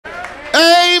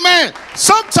Man,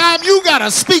 sometimes you got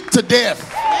to speak to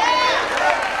death.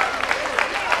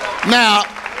 Now,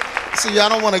 see, I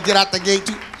don't want to get out the gate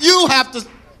too. You have to,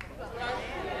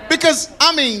 because,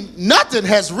 I mean, nothing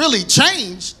has really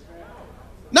changed.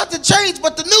 Nothing changed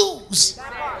but the news.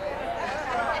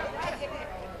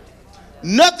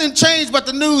 Nothing changed but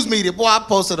the news media. Boy,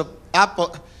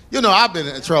 you know, I've been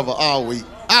in trouble all week.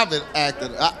 I've been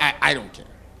acting, I don't care.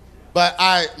 But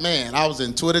I was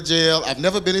in Twitter jail. I've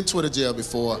never been in Twitter jail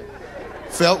before.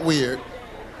 Felt weird.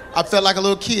 I felt like a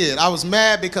little kid. I was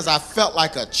mad because I felt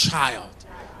like a child.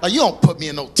 Like, you don't put me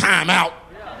in no timeout.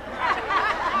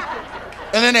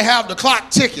 And then they have the clock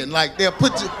ticking. Like, they'll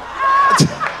put you,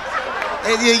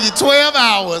 they give you 12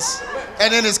 hours,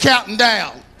 and then it's counting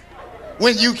down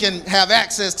when you can have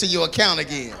access to your account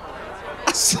again.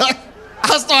 I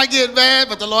started getting mad,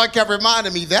 but the Lord kept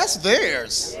reminding me, that's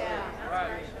theirs.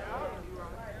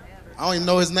 I don't even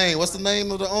know his name. What's the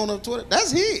name of the owner of Twitter?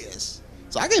 That's his.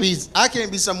 So I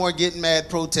can't be somewhere getting mad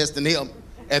protesting him,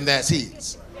 and that's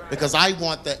his. Because I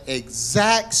want the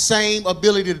exact same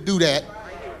ability to do that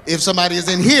if somebody is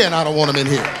in here and I don't want them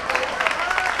in here.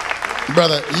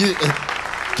 Brother, you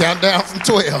count down from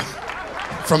 12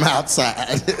 from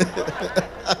outside.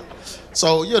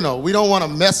 So, you know, we don't want to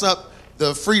mess up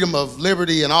the freedom of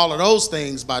liberty and all of those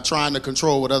things by trying to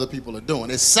control what other people are doing.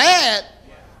 It's sad,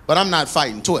 but I'm not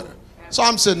fighting Twitter. So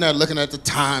I'm sitting there looking at the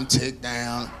time tick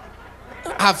down.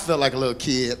 I felt like a little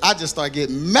kid. I just started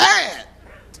getting mad.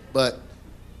 But,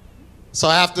 so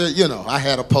after, you know, I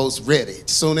had a post ready.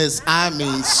 Soon as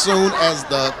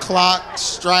the clock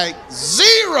strike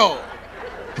 0,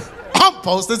 I'm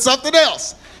posting something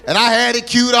else. And I had it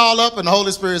queued all up, and the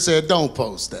Holy Spirit said, don't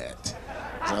post that.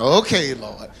 So, okay,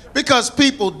 Lord. Because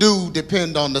people do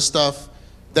depend on the stuff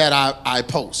that I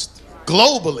post.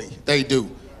 Globally, they do.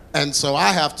 And so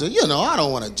I have to, you know, I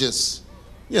don't want to just,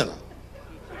 you know,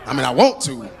 I mean, I want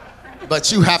to,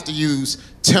 but you have to use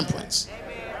temperance.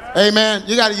 Amen.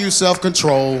 You got to use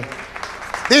self-control.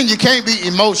 Then you can't be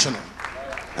emotional.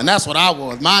 And that's what I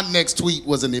was. My next tweet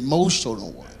was an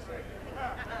emotional one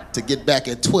to get back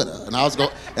at Twitter. And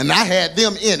I had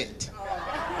them in it.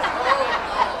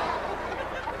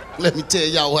 Let me tell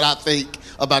y'all what I think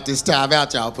about this time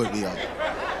out y'all put me on.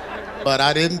 But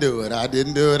I didn't do it. I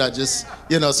just,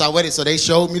 you know, so I waited. So they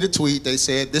showed me the tweet. They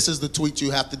said, this is the tweet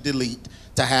you have to delete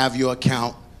to have your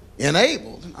account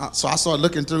enabled. So I started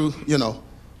looking through, you know,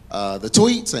 the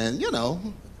tweets and, you know,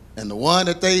 and the one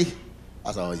that I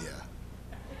thought, oh, yeah.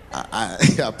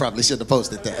 I probably shouldn't have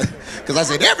posted that. Because I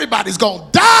said, everybody's going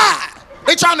to die.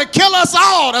 They trying to kill us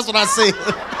all. That's what I said.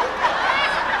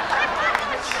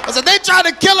 I said, they trying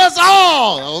to kill us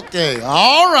all. Okay,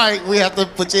 all right, we have to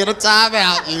put you in a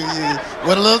timeout. You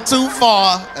went a little too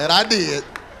far, and I did.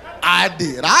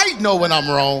 I know when I'm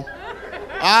wrong.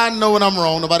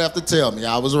 Nobody have to tell me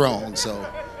I was wrong, so.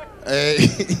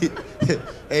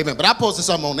 Amen. But I posted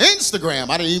something on Instagram.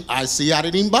 I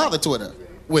didn't even bother Twitter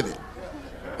with it.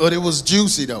 But it was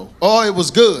juicy, though. Oh, it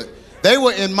was good. They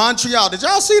were in Montreal. Did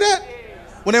y'all see that?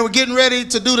 When they were getting ready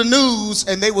to do the news,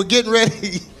 and they were getting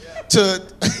ready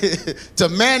to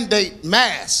mandate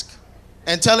masks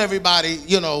and tell everybody,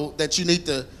 you know, that you need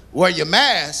to wear your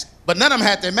mask, but none of them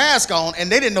had their mask on,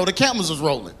 and they didn't know the cameras was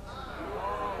rolling.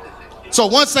 So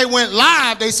once they went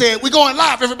live, they said, we're going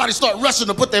live. Everybody started rushing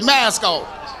to put their mask on.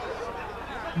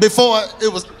 Before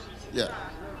it was, yeah,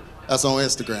 that's on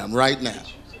Instagram right now.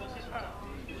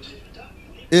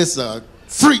 It's a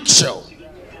freak show.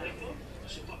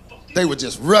 They were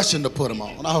just rushing to put them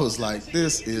on. I was like,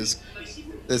 this is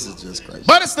just crazy.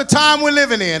 But it's the time we're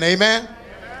living in, amen?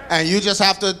 And you just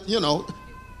have to, you know,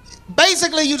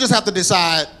 basically you just have to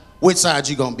decide which side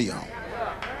you're going to be on.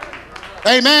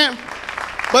 Amen?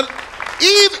 But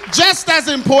even just as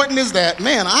important as that,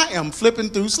 man, I am flipping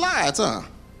through slides, huh?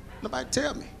 Nobody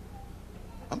tell me.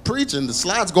 I'm preaching, the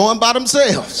slides going by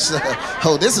themselves.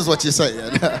 Oh, this is what you're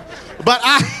saying.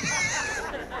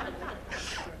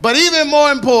 But even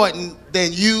more important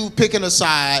than you picking a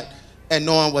side and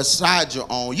knowing what side you're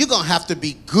on, you're going to have to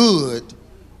be good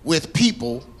with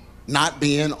people not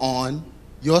being on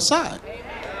your side.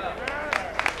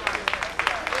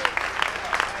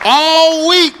 All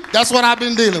week, that's what I've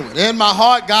been dealing with. In my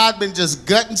heart, God's been just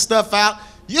gutting stuff out.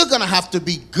 You're going to have to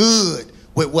be good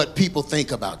with what people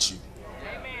think about you.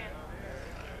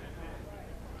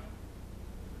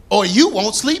 Or you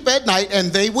won't sleep at night,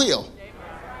 and they will.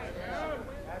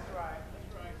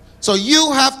 So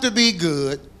you have to be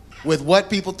good with what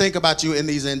people think about you in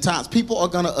these end times. People are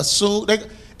going to assume,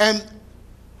 and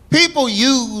people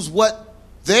use what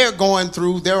they're going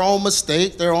through, their own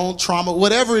mistake, their own trauma,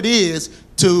 whatever it is,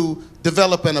 to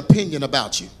develop an opinion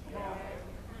about you.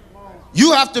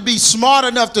 You have to be smart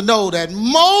enough to know that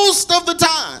most of the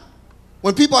time,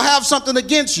 when people have something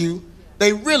against you,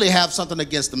 they really have something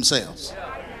against themselves.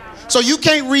 So you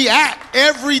can't react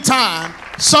every time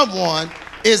someone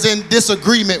is in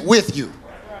disagreement with you.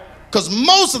 Because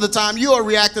most of the time you are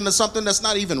reacting to something that's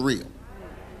not even real.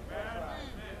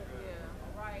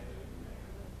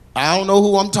 I don't know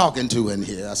who I'm talking to in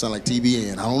here. I sound like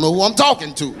TBN. I don't know who I'm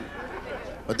talking to.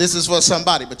 But this is for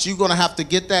somebody. But you're going to have to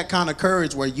get that kind of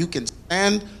courage where you can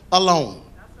stand alone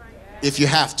if you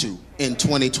have to in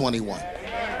 2021.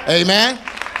 Amen?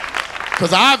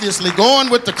 Because obviously going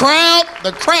with the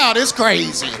crowd is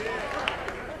crazy.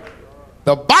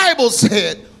 The Bible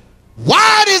said,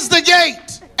 wide is the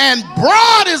gate and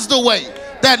broad is the way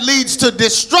that leads to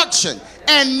destruction,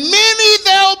 and many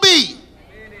there'll be.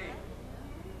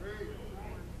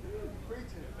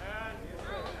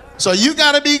 So you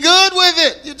got to be good with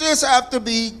it. You just have to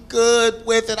be good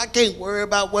with it. I can't worry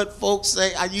about what folks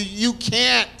say. You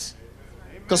can't.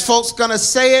 Because folks going to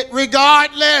say it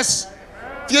regardless.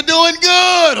 If you're doing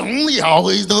good, he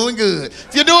always doing good.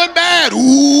 If you're doing bad,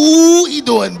 ooh, he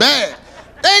doing bad.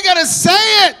 They got to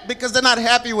say it because they're not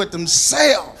happy with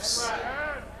themselves.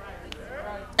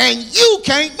 And you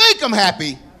can't make them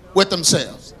happy with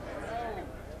themselves.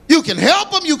 You can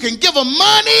help them. You can give them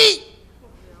money.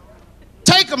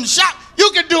 Take them shop.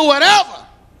 You can do whatever.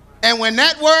 And when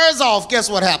that wears off, guess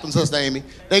what happens, Sister Amy?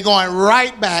 They're going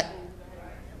right back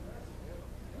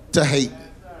to hate.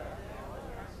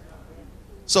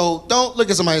 So don't look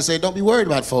at somebody and say, don't be worried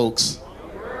about folks.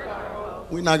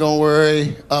 We're not going to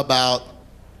worry about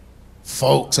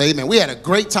folks. Amen. We had a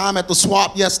great time at the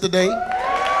swap yesterday.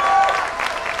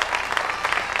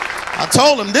 I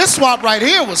told them this swap right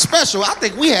here was special. I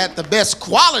think we had the best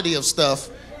quality of stuff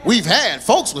we've had.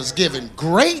 Folks was giving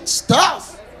great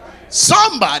stuff.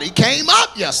 Somebody came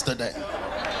up yesterday.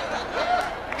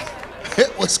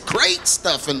 It was great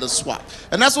stuff in the swap.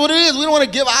 And that's what it is. We don't want to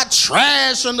give our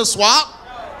trash in the swap.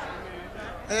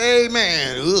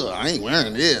 Amen. Ugh, I ain't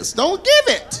wearing this. Don't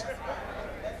give it.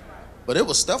 But it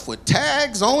was stuff with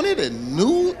tags on it and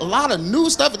a lot of new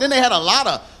stuff. And then they had a lot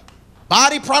of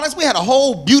body products. We had a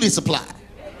whole beauty supply.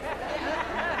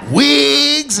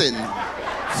 Wigs and,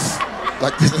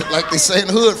 like they say in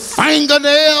the hood,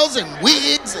 fingernails and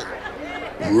wigs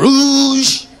and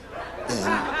rouge.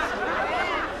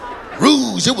 And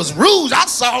rouge. It was rouge. I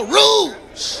saw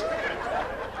rouge.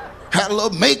 Had a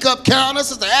little makeup counter.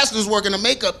 Sister Ashley was working a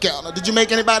makeup counter. Did you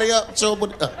make anybody up? Show them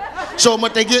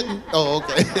what they're getting? Oh,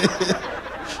 okay.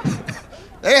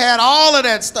 They had all of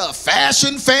that stuff.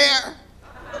 Fashion fair.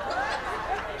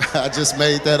 I just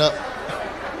made that up.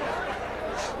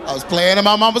 I was playing in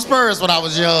my mama's purse when I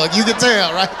was young. You can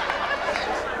tell, right?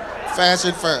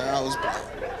 Fashion fair. I was playing.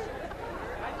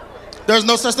 There's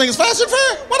no such thing as fashion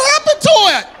fair? What happened to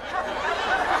it?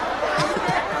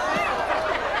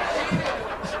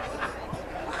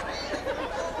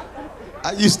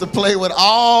 I used to play with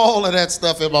all of that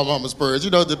stuff in my mama's purse.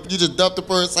 You know, you just dump the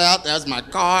purse out. That's my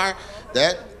car.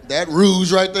 That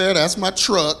rouge right there, that's my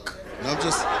truck. And I'm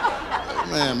just,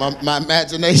 man, my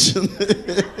imagination.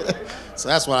 So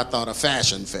that's what I thought, a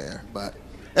fashion fair. But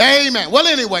amen. Well,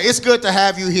 anyway, it's good to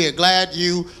have you here. Glad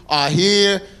you are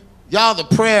here. Y'all, the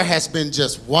prayer has been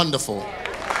just wonderful.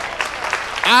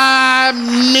 I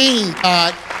mean,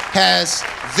 God has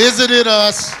visited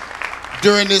us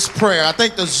during this prayer. I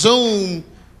think the Zoom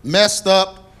messed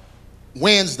up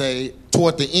Wednesday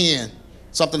toward the end.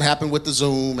 Something happened with the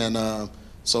Zoom, and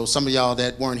so some of y'all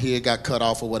that weren't here got cut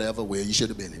off or whatever. Well, you should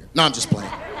have been here. No, I'm just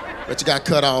playing. But you got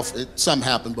cut off. Something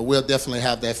happened, but we'll definitely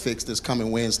have that fixed this coming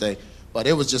Wednesday. But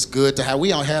it was just good to have. We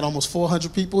had almost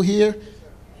 400 people here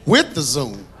with the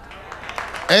Zoom.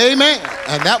 Amen.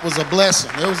 And that was a blessing.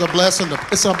 It was a blessing.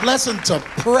 It's a blessing to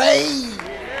pray.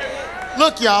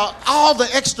 Look, y'all, all the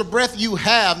extra breath you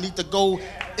have need to go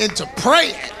into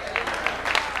praying.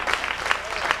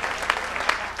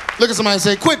 Look at somebody and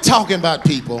say, quit talking about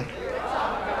people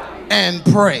and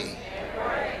pray.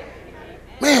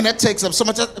 Man, that takes up so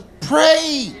much.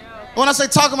 Pray. When I say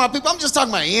talking about people, I'm just talking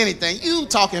about anything. You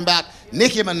talking about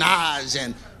Nicki Minaj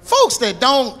and folks that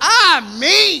don't,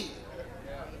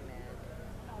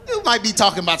 you might be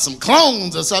talking about some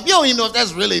clones or something. You don't even know if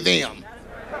that's really them.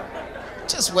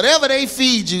 Just whatever they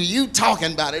feed you, you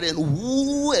talking about it, and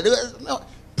woo, no,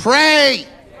 pray.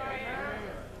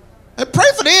 And pray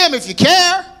for them if you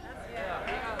care.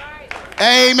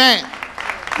 Amen.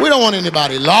 We don't want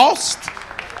anybody lost.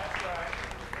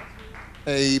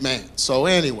 Amen. So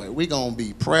anyway, we're going to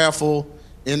be prayerful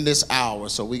in this hour.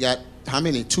 So we got, how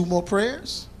many? 2 more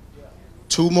prayers?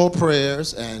 2 more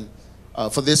prayers and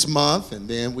for this month, and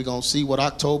then we're going to see what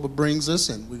October brings us,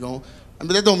 and we're going to I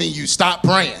mean, that don't mean you stop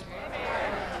praying.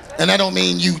 And that don't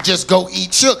mean you just go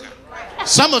eat sugar.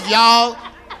 Some of y'all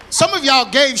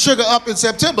gave sugar up in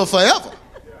September forever.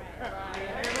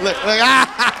 Look,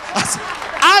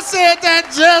 I said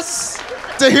that just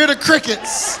to hear the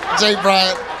crickets, Jay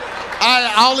Bryant.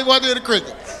 I only want to hear the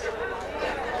crickets.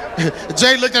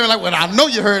 Jay looked at me like, well, I know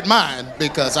you heard mine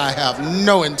because I have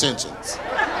no intentions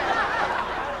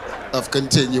of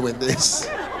continuing this.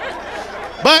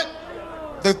 But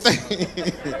the thing,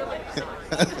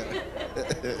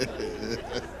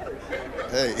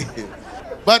 hey,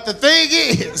 but the thing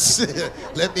is,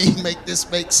 let me make this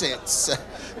make sense.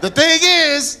 The thing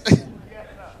is,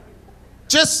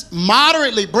 just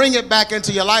moderately bring it back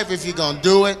into your life if you're going to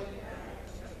do it.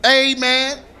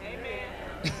 Amen.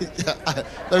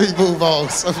 Let me move on.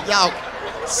 Some of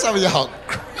y'all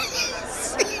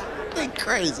crazy. They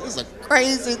crazy. It's a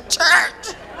crazy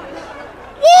church.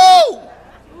 Woo!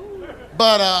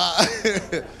 But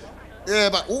yeah,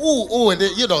 but and they,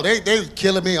 you know, they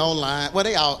killing me online.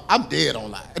 Well, I'm dead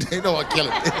online. They know I'm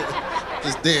killing me.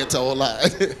 Just dead to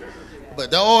online.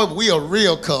 But we a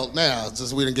real cult now,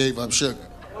 since we done gave up sugar.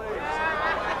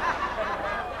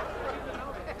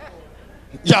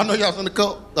 Y'all know y'all from the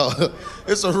cult? No.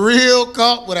 It's a real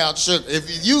cult without sugar. If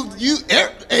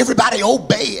everybody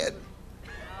obey it.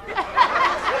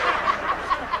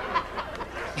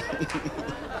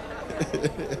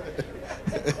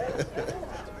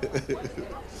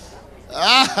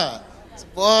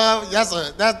 Boy,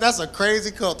 that's a crazy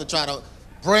cult to try to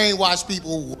brainwash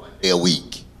people 1 day a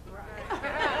week.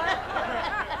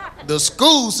 The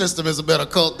school system is a better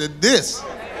cult than this.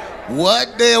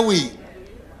 1 day a week.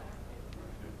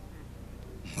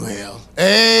 Well,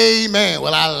 amen.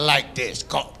 Well, I like this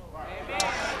cult.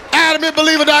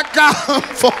 AdamandBeliever.com /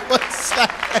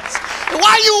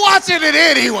 Why you watching it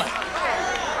anyway?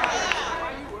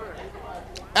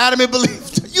 Adam and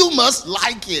Believer, you must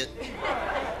like it.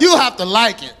 You have to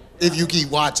like it if you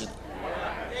keep watching it.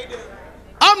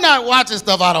 I'm not watching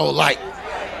stuff I don't like.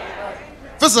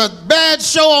 If it's a bad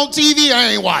show on TV,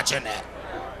 I ain't watching that.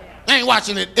 I ain't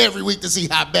watching it every week to see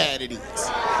how bad it is.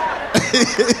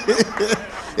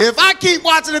 If I keep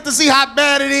watching it to see how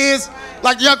bad it is,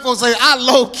 like the young folks say, I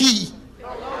low-key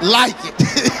like it.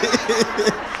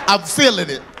 I'm feeling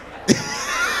it.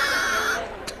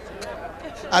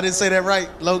 I didn't say that right,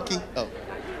 low-key? Oh.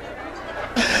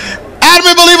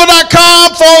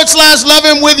 AdamandBeliever.com / love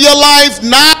him with your life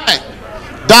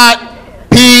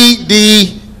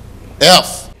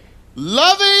 9.pdf.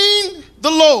 Loving the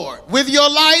Lord with your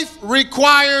life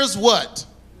requires what?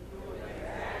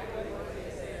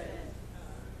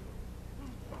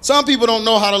 Some people don't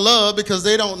know how to love because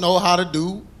they don't know how to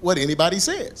do what anybody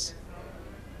says.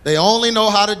 They only know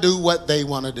how to do what they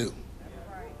want to do.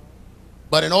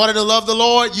 But in order to love the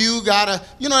Lord, you gotta,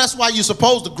 that's why you're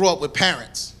supposed to grow up with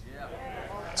parents.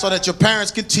 So that your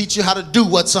parents can teach you how to do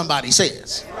what somebody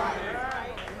says.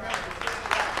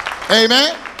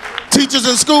 Amen? Teachers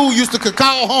in school used to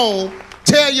call home,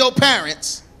 tell your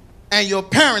parents, and your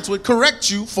parents would correct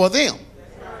you for them.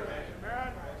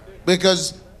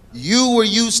 Because you were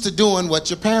used to doing what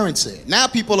your parents said. Now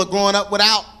people are growing up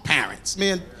without parents.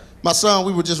 Me and my son,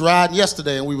 we were just riding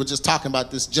yesterday, and we were just talking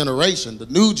about this generation, the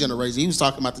new generation. He was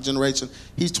talking about the generation,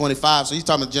 he's 25, so he's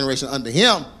talking about the generation under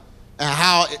him, and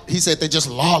how he said they're just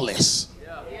lawless.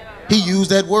 He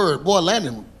used that word. Boy,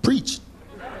 Landon preached.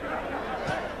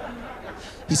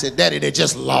 He said, Daddy, they're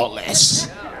just lawless.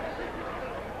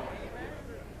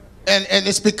 And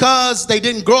it's because they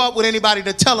didn't grow up with anybody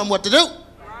to tell them what to do.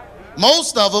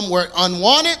 Most of them were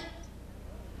unwanted,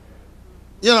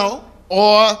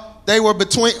 or they were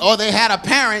or they had a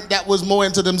parent that was more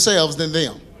into themselves than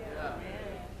them.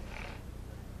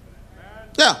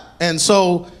 Yeah, and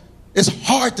so it's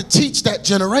hard to teach that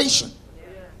generation.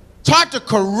 It's hard to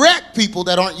correct people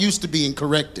that aren't used to being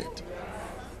corrected.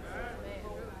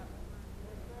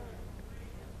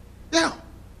 Yeah,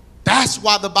 that's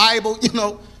why the Bible,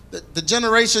 the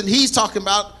generation he's talking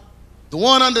about, the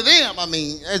one under them,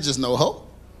 there's just no hope.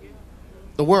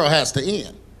 The world has to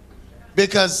end.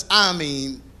 Because,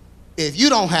 if you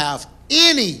don't have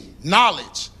any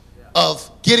knowledge of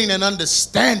getting an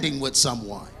understanding with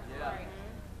someone,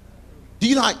 do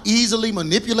you know how easily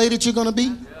manipulated you're going to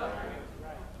be?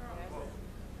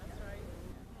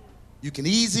 You can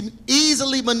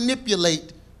easily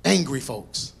manipulate angry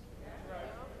folks.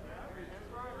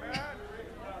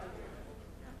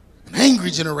 An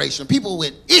angry generation, people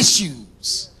with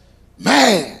issues,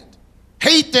 mad,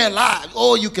 hate their lives.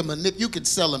 Oh, you can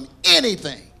sell them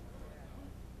anything.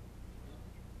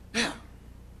 Yeah.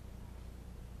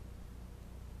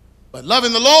 But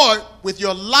loving the Lord with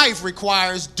your life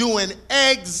requires doing look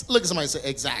at somebody say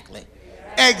exactly.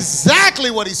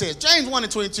 Exactly what he says. James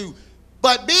 1:22.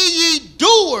 But be ye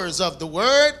doers of the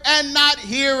word and not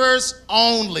hearers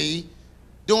only.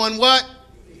 Doing what?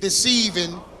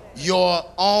 Deceiving your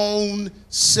own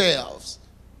selves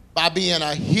by being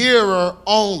a hearer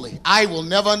only. I will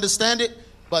never understand it,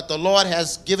 but the Lord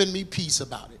has given me peace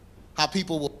about it. How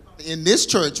people will in this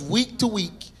church week to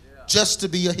week just to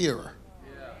be a hearer.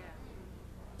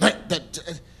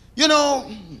 You know,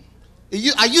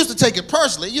 I used to take it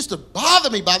personally. It used to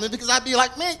bother me because I'd be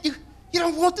like, man, you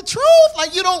don't want the truth.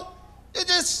 Like you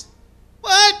just,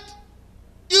 what?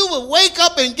 You would wake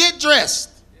up and get dressed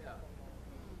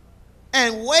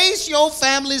and waste your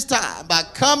family's time by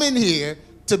coming here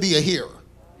to be a hearer.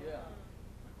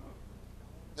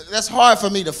 That's hard for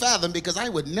me to fathom because I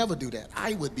would never do that.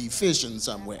 I would be fishing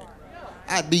somewhere.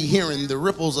 I'd be hearing the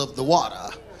ripples of the water.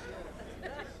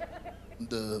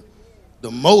 The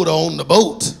motor on the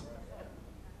boat.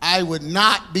 I would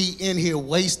not be in here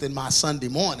wasting my Sunday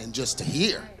morning just to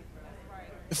hear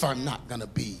if I'm not going to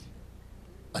be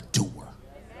a doer.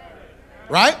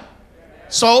 Right?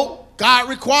 So God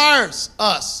requires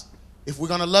us, if we're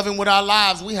going to love him with our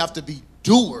lives, we have to be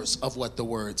doers of what the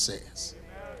word says.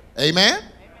 Amen?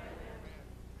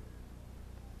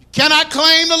 You cannot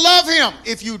claim to love him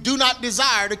if you do not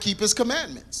desire to keep his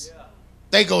commandments.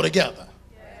 They go together.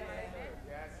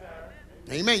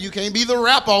 Amen. You can't be the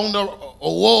rapper on the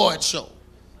award show.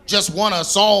 Just won a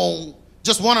song,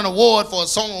 just won an award for a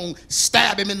song,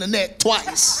 stab him in the neck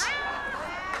twice.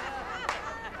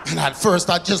 And at first,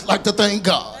 I just like to thank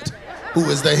God, who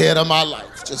is the head of my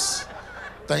life. Just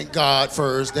thank God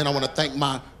first. Then I want to thank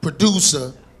my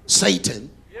producer, Satan.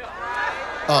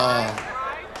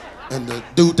 And the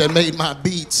dude that made my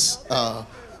beats,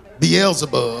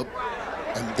 Beelzebub.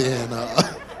 And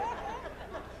then...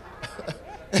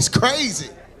 It's crazy.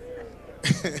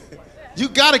 You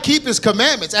got to keep his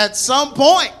commandments at some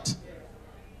point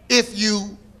if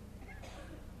you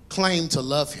claim to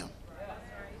love him.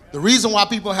 The reason why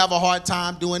people have a hard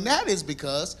time doing that is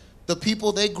because the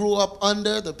people they grew up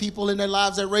under, the people in their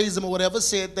lives that raised them or whatever,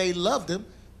 said they loved him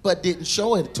but didn't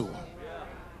show it to them.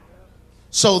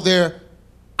 So their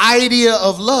idea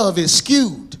of love is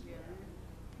skewed.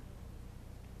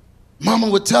 Mama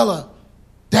would tell her,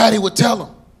 Daddy would tell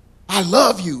him, I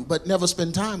love you, but never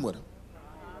spend time with him.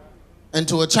 And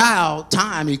to a child,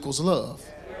 time equals love.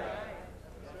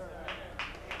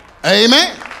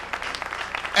 Amen.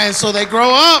 And so they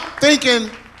grow up thinking,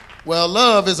 well,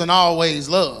 love isn't always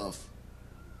love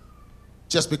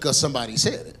just because somebody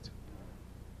said it.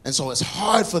 And so it's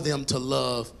hard for them to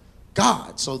love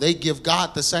God. So they give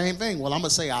God the same thing. Well, I'm going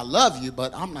to say I love you,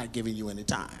 but I'm not giving you any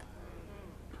time.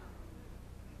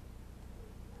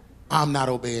 I'm not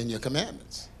obeying your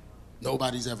commandments.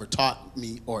 Nobody's ever taught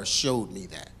me or showed me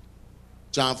that.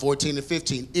 John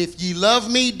 14:15. If ye love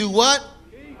me, do what?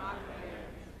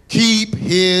 Keep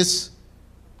his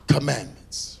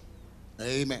commandments.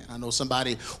 Amen. I know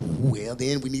somebody, well,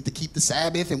 then we need to keep the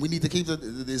Sabbath and we need to keep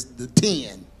the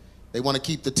 10. They want to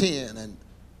keep the 10. And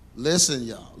listen,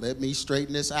 y'all, let me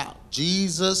straighten this out.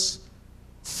 Jesus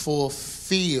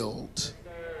fulfilled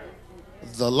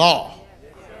the law.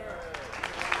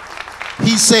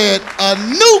 He said, a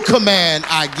new command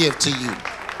I give to you.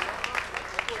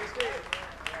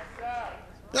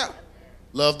 Yeah.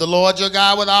 Love the Lord your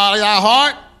God with all thy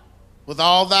heart, with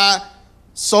all thy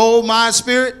soul, mind,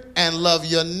 spirit, and love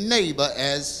your neighbor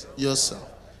as yourself.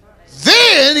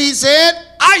 Then he said,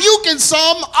 you can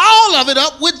sum all of it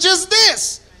up with just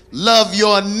this. Love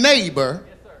your neighbor.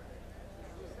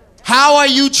 How are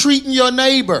you treating your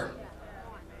neighbor?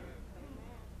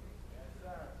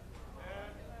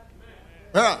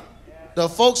 Yeah. The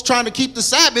folks trying to keep the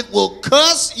Sabbath will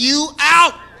cuss you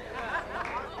out.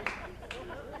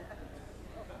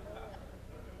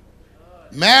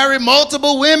 Marry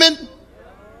multiple women,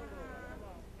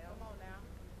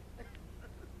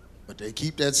 but they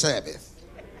keep that Sabbath.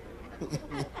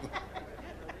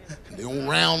 They don't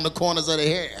round the corners of their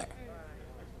hair.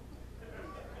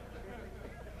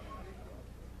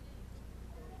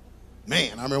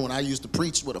 Man, I remember when I used to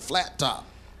preach with a flat top.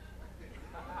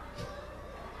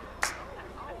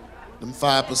 Them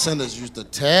 5%ers used to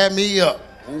tear me up.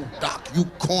 Oh, Doc, you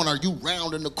corner, you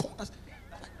round in the corners.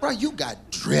 Bro, you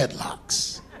got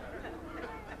dreadlocks.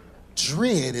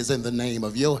 Dread is in the name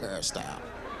of your hairstyle.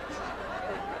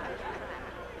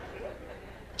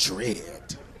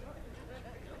 Dread.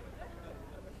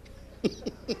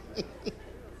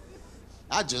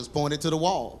 I just pointed to the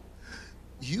wall.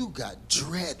 You got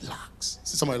dreadlocks.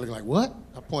 Somebody looking like, what?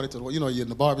 I pointed to the wall. You know, you're in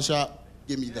the barbershop.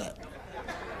 Give me that.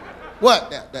 What?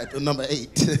 That number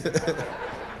 8.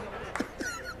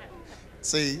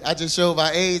 See, I just showed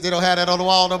my age. They don't have that on the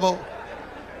wall no more.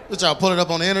 What, y'all put it up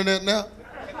on the internet now?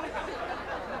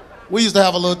 We used to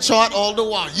have a little chart on the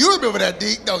wall. You remember that,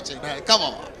 Deke, don't you? Man, come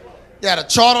on. You had a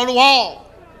chart on the wall.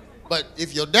 But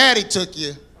if your daddy took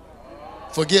you,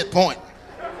 forget point.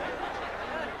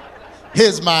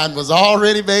 His mind was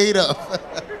already made up.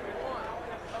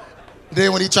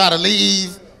 Then when he tried to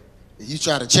leave, you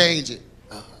try to change it.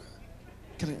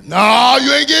 No,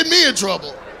 you ain't getting me in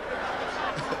trouble.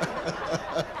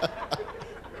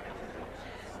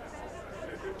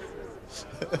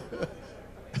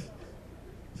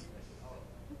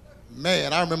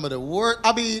 Man, I remember the word.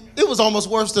 I mean, it was almost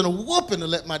worse than a whooping to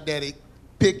let my daddy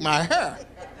pick my hair.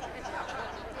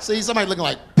 See, somebody looking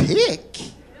like, pick.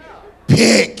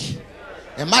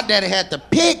 And my daddy had to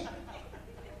pick.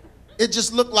 It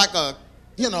just looked like a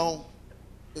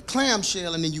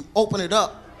clamshell, and then you open it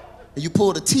up and you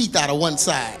pull the teeth out of one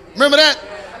side. Remember that?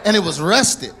 And it was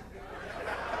rusted.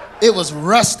 It was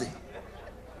rusty.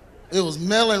 It was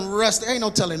melon rusty. Ain't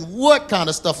no telling what kind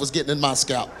of stuff was getting in my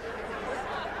scalp.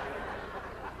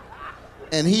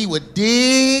 And he would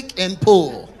dig and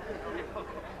pull.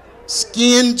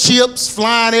 Skin chips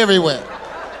flying everywhere.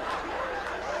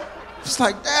 It's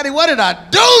like, Daddy, what did I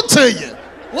do to you?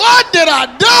 What did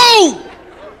I do?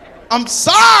 I'm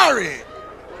sorry.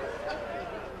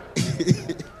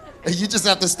 And you just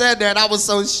have to stand there, and I was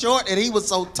so short and he was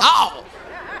so tall.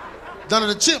 None of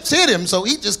the chips hit him, so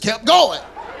he just kept going.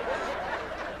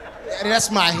 Daddy, that's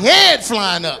my head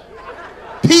flying up.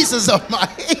 Pieces of my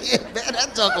head. Man,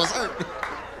 that junk was hurting.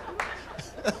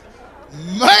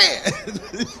 Man.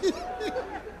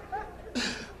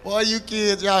 Boy, you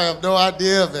kids, y'all have no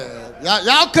idea, man.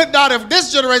 Y'all could not have,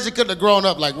 this generation couldn't have grown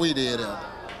up like we did.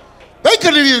 They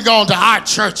couldn't have even gone to our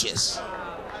churches.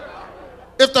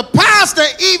 If the pastor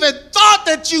even thought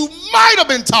that you might have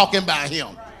been talking about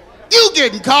him, you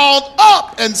getting called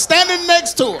up and standing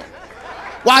next to him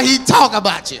while he talk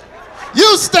about you.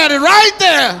 You standing right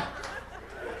there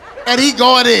and he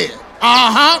going in.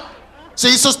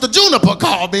 See, Sister Juniper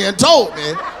called me and told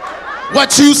me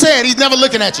what you said. He's never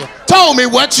looking at you. Told me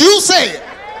what you said.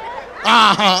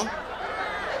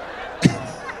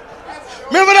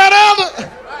 Remember that,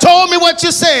 elder? Told me what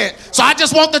you said. So I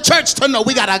just want the church to know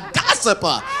we got a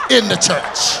gossiper in the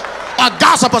church. A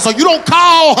gossiper, so you don't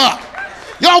call her.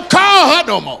 You don't call her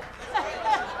no more.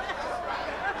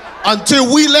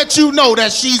 Until we let you know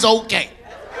that she's okay.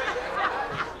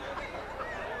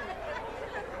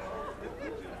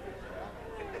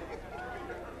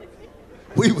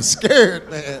 We were scared,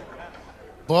 man.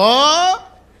 Boy.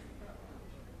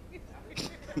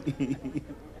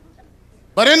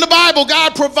 But in the Bible,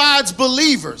 God provides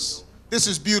believers, this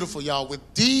is beautiful, y'all, with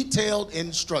detailed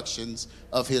instructions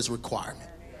of his requirement.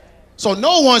 So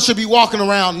no one should be walking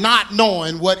around not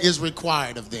knowing what is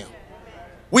required of them.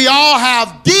 We all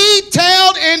have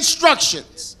detailed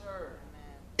instructions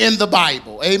in the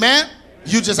Bible. Amen?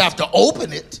 You just have to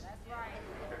open it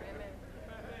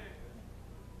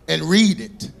and read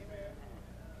it.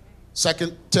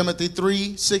 2 Timothy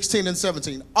 3:16 and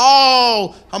 17.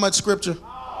 How much scripture?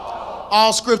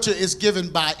 All scripture is given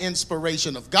by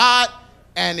inspiration of God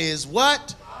and is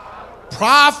what?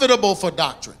 Profitable for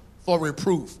doctrine, for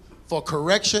reproof, for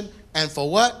correction, and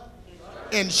for what?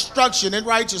 Instruction in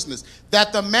righteousness,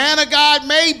 that the man of God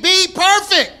may be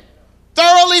perfect,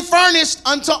 thoroughly furnished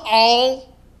unto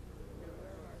all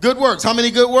good works. How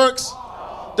many good works?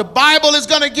 The Bible is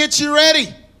going to get you ready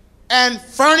and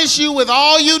furnish you with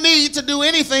all you need to do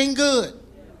anything good.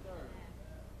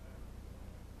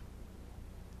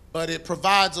 But it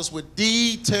provides us with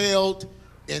detailed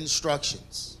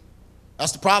instructions.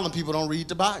 That's the problem. People don't read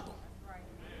the Bible.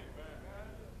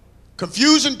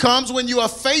 Confusion comes when you are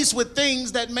faced with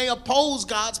things that may oppose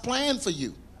God's plan for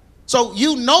you. So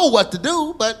you know what to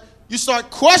do, but you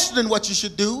start questioning what you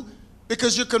should do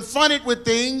because you're confronted with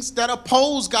things that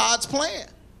oppose God's plan.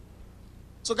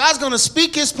 So God's going to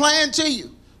speak his plan to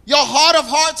you. Your heart of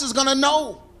hearts is going to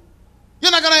know.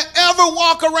 You're not going to ever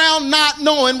walk around not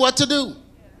knowing what to do.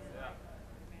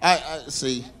 I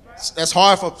see. That's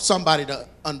hard for somebody to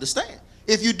understand.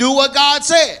 If you do what God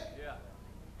said,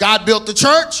 God built the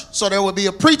church, so there will be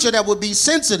a preacher that will be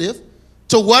sensitive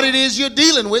to what it is you're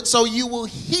dealing with, so you will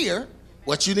hear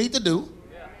what you need to do.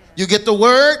 You get the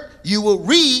word, you will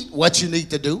read what you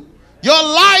need to do. Your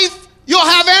life, you'll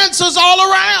have answers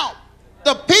all around.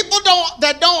 The people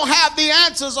that don't have the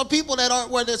answers are people that aren't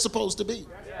where they're supposed to be.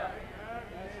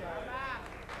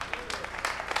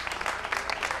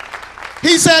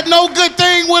 He said, no good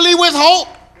thing will he withhold.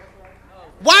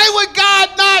 Why would God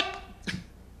not?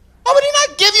 Why would he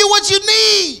not give you what you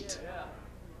need?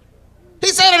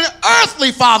 He said an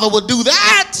earthly father would do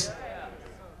that.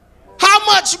 How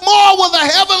much more will the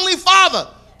heavenly Father,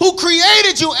 who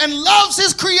created you and loves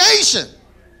his creation,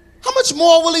 how much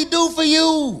more will he do for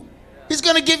you? He's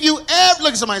going to give you look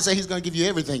at somebody and say, he's going to give you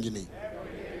everything you need.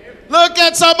 Look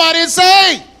at somebody and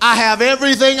say, I have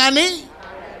everything I need.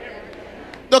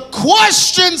 The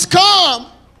questions come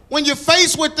when you're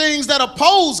faced with things that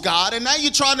oppose God, and now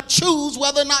you're trying to choose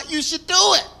whether or not you should do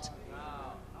it.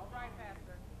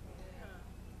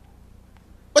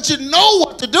 But you know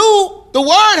what to do. The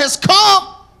word has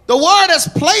come. The word has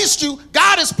placed you.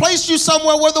 God has placed you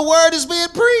somewhere where the word is being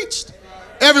preached.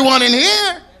 Everyone in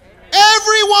here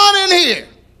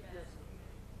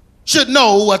should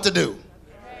know what to do.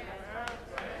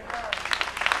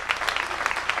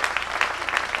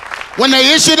 When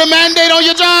they issue the mandate on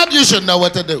your job, you should know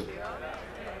what to do.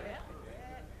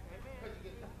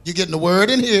 You're getting the word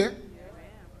in here,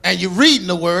 and you're reading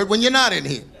the word when you're not in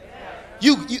here.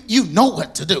 You know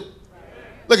what to do.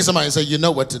 Look at somebody and say, you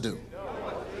know what to do.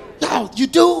 No, you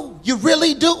do. You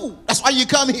really do. That's why you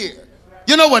come here.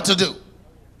 You know what to do.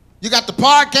 You got the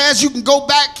podcast. You can go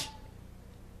back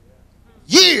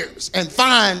years and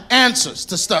find answers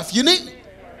to stuff you need.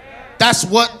 That's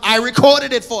what I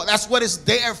recorded it for. That's what it's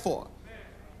there for.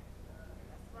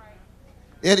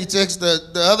 Eddie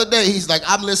texted the other day. He's like,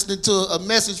 I'm listening to a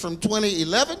message from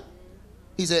 2011.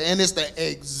 He said, and it's the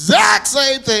exact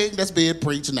same thing that's being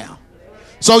preached now.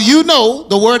 So you know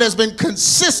the word has been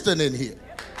consistent in here.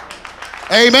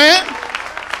 Amen.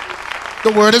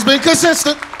 The word has been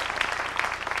consistent.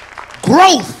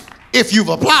 Growth, if you've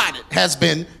applied it, has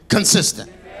been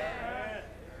consistent.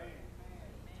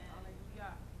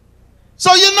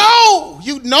 So you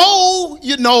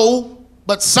know,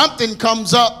 but something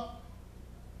comes up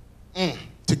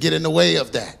to get in the way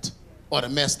of that or to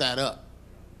mess that up.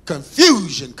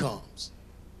 Confusion comes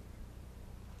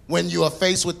when you are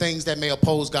faced with things that may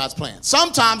oppose God's plan.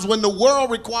 Sometimes when the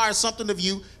world requires something of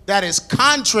you that is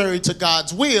contrary to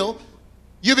God's will,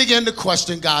 you begin to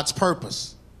question God's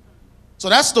purpose. So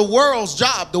that's the world's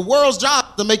job. The world's job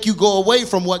is to make you go away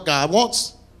from what God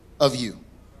wants of you.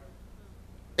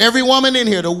 Every woman in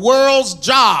here, the world's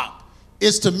job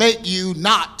is to make you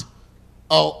not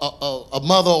a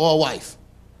mother or a wife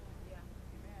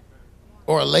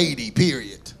or a lady,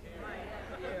 period.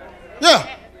 Yeah.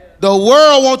 The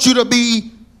world wants you to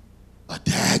be a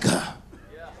dagger.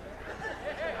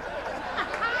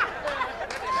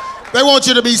 They want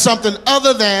you to be something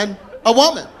other than a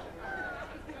woman.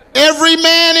 Every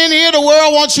man in here, the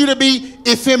world wants you to be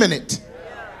effeminate.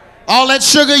 All that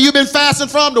sugar you've been fasting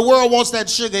from, the world wants that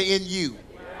sugar in you.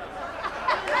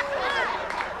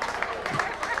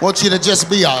 Wants you to just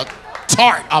be a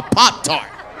tart, a Pop-Tart.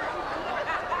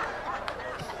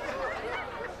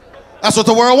 That's what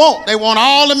the world wants. They want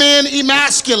all the men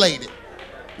emasculated,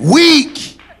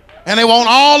 weak, and they want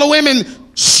all the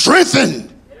women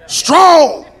strengthened,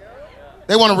 strong.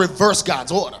 They want to reverse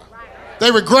God's order. They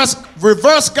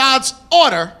reverse God's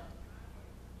order,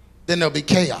 then there'll be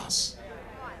chaos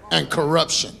and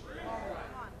corruption.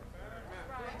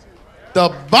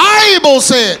 The Bible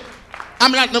said,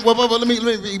 let me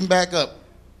even back up.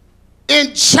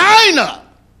 In China,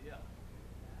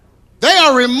 they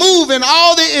are removing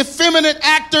all the effeminate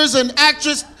actors and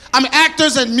actors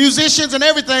and musicians and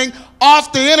everything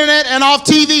off the internet and off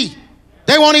TV.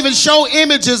 They won't even show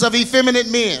images of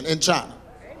effeminate men in China.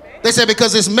 They say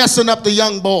because it's messing up the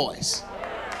young boys.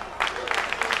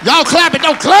 Y'all clap it,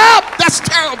 don't clap. That's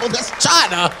terrible. That's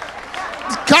China.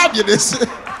 It's communists.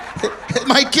 It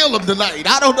might kill them tonight.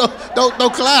 I don't know.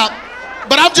 Don't clap.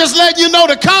 But I'm just letting you know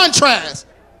the contrast.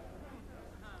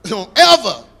 Don't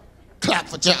ever clap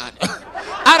for China.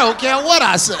 I don't care what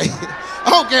I say. I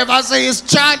don't care if I say it's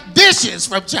China dishes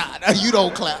from China. You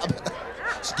don't clap.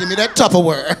 Just give me that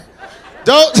Tupperware.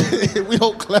 We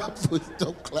don't clap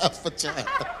for China.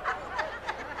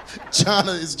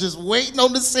 China is just waiting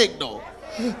on the signal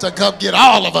to come get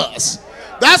all of us.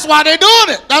 That's why they're doing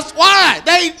it. That's why.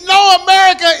 They know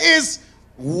America is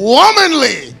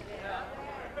womanly.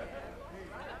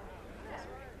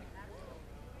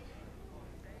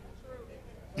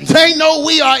 They know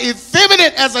we are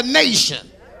effeminate as a nation.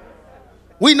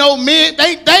 We know men,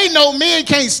 they know men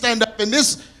can't stand up to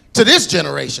this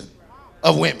generation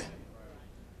of women.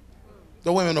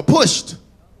 The women are pushed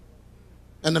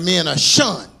and the men are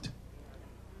shunned.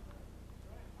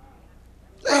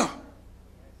 Yeah.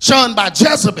 Shunned by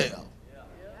Jezebel.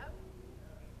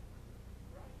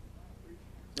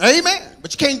 Amen.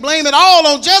 But you can't blame it all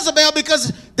on Jezebel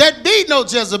because there'd be no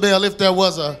Jezebel if there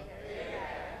was a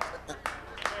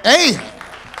Ahab.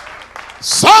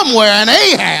 Somewhere an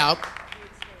Ahab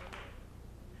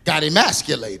got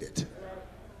emasculated.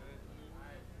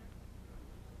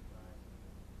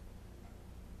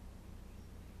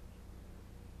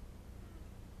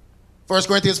 1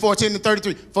 Corinthians 14 and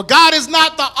 33. For God is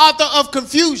not the author of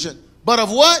confusion, but of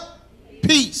what?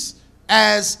 Peace,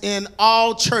 as in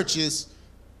all churches,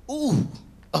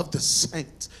 of the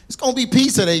saints. It's going to be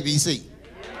peace at ABC.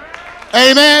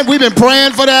 Amen. We've been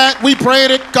praying for that. We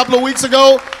prayed it a couple of weeks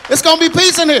ago. It's going to be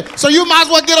peace in here. So you might as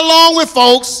well get along with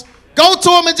folks. Go to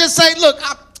them and just say, look,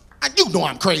 you know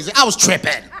I'm crazy. I was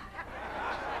tripping.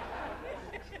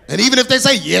 And even if they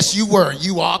say, yes, you were.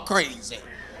 You are crazy.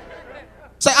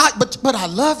 Say, but I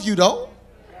love you, though.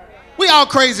 We all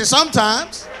crazy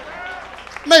sometimes.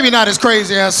 Maybe not as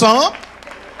crazy as some.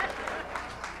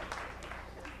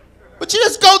 But you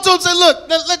just go to them and say, look,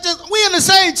 we in the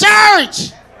same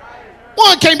church.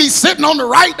 One can't be sitting on the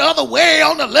right, the other way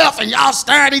on the left, and y'all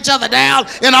staring each other down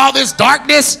in all this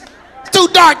darkness. It's too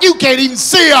dark, you can't even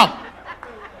see them.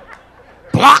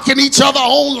 Blocking each other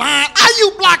online. How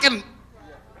you blocking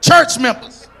church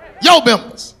members, your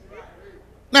members?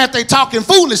 Now, if they talking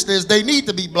foolishness, they need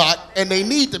to be blocked, and they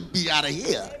need to be out of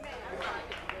here.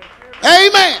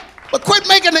 Amen. But quit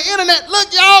making the internet.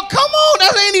 Look, y'all, come on.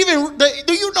 That ain't even,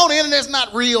 do you know the internet's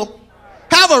not real?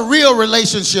 Have a real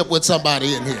relationship with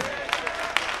somebody in here.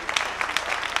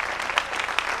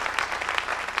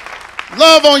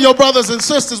 Love on your brothers and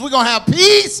sisters. We're going to have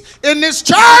peace in this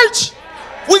church.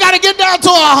 We got to get down to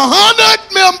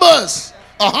 100 members.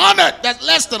 100. That's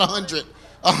less than 100.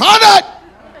 100.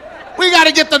 We got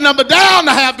to get the number down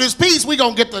to have this peace. We're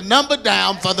going to get the number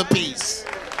down for the peace.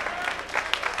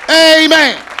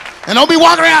 Amen. And don't be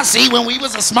walking around, see, when we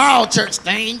was a small church,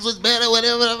 things was better,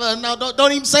 whatever. No,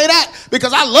 don't even say that,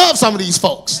 because I love some of these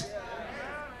folks.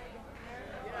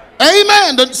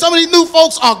 Amen. Some of these new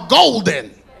folks are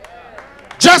golden.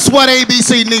 Just what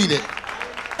ABC needed.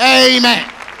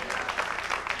 Amen.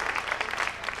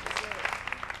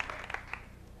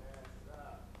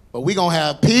 But we're going to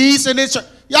have peace in this church.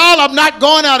 Y'all, I'm not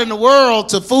going out in the world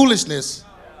to foolishness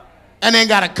and then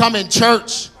got to come in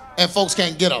church and folks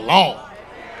can't get along.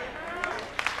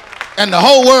 And the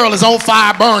whole world is on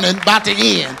fire burning, about to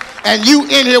end. And you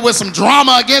in here with some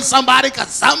drama against somebody because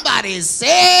somebody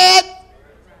said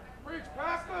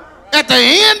at the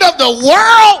end of the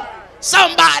world,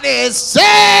 somebody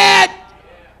said.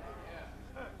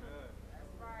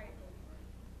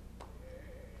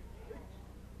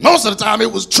 Most of the time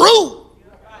it was true.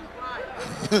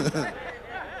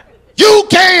 You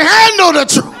can't handle the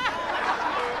truth.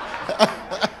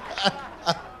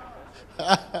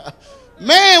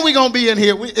 Man, we're going to be in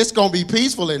here. It's going to be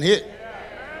peaceful in here.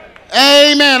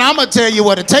 Amen. I'm going to tell you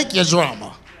where to take your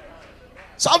drama.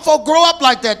 Some folk grow up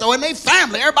like that, though, in their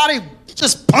family. Everybody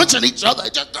just punching each other.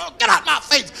 Just get out my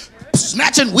face.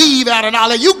 Snatching weave out and all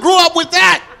that. You grew up with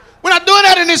that. We're not doing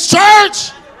that in this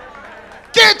church.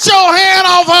 Get your hand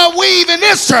off her weave in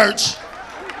this church.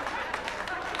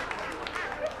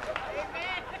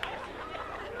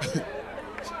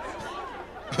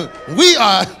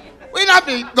 We're not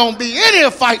going to be in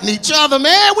here fighting each other,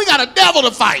 man. We got a devil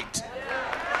to fight.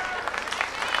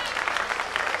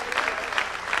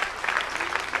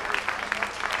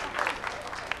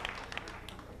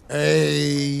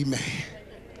 Amen.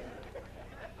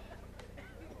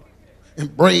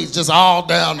 And braids just all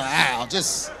down the aisle.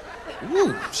 Just,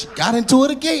 woo, she got into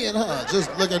it again, huh?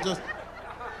 Just look at this.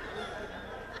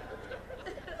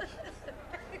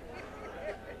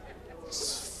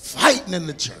 Fighting in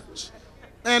the church.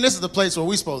 Man, this is the place where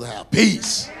we're supposed to have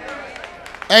peace.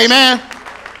 Amen.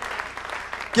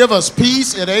 Give us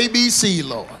peace at ABC,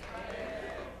 Lord.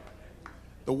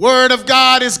 The Word of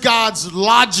God is God's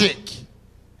logic,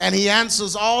 and He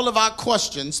answers all of our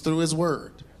questions through His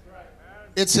Word.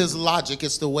 It's His logic.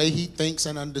 It's the way He thinks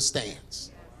and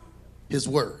understands His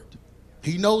Word.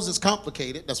 He knows it's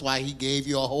complicated. That's why He gave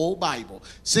you a whole Bible,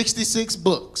 66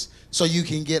 books, so you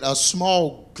can get a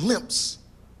small glimpse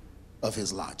of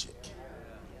His logic.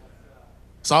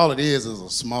 So all it is a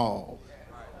small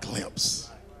glimpse.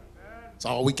 It's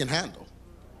all we can handle.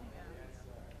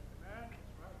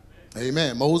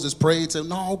 Amen. Moses prayed, said,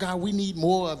 no, God, we need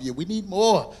more of you. We need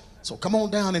more. So come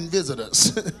on down and visit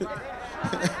us.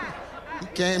 He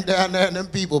came down there and them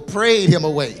people prayed him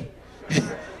away.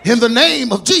 In the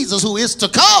name of Jesus who is to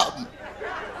come.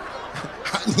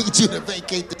 I need you to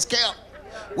vacate this camp.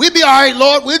 We'll be all right,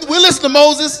 Lord. We'll listen to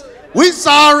Moses. We're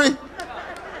sorry.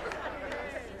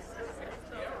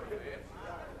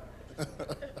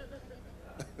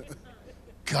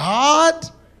 God.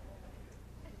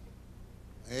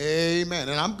 Amen.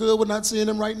 And I'm good with not seeing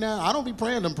them right now. I don't be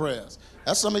praying them prayers.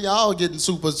 That's some of y'all getting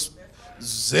super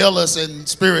zealous and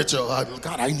spiritual.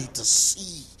 God, I need to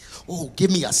see. Oh,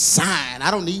 give me a sign. I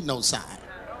don't need no sign.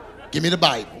 Give me the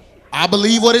Bible. I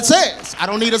believe what it says. I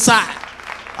don't need a sign.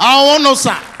 I don't want no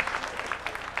sign.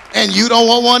 And you don't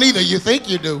want one either. You think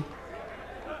you do.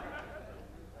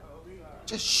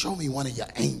 Just show me one of your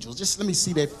angels. Just let me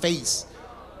see their face.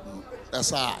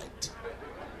 That's all right.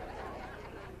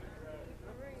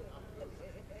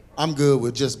 I'm good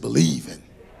with just believing.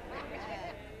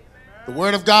 The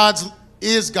word of God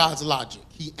is God's logic.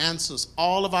 He answers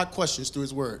all of our questions through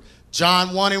his word. John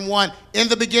 1:1. In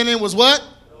the beginning was what?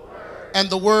 And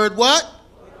the word what?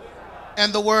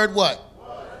 And the word what?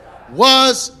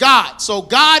 Was God. So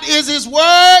God is his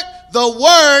word. The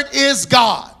word is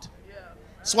God.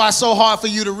 That's why it's so hard for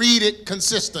you to read it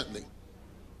consistently.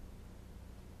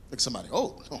 Like somebody,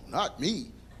 oh, no, not me.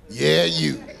 Yeah,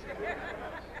 you.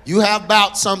 You have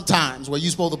bouts sometimes where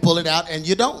you're supposed to pull it out and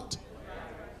you don't.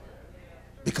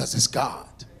 Because it's God.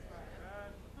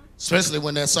 Especially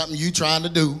when there's something you're trying to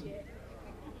do.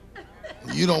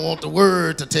 You don't want the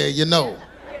word to tell you no.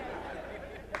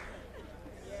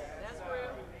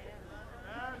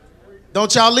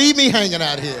 Don't y'all leave me hanging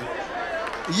out here.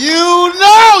 You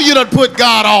know you done put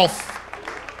God off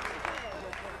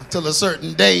until a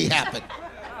certain day happened.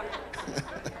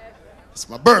 It's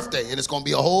my birthday and it's going to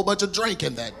be a whole bunch of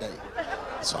drinking that day.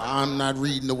 So I'm not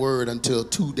reading the word until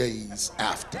 2 days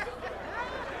after.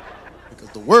 Because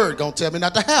the word going to tell me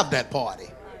not to have that party.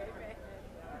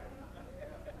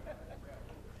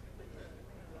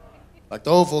 Like the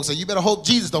old folks say, you better hope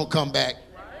Jesus don't come back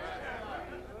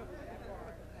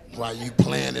while you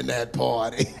planning that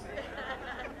party.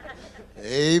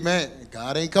 Amen.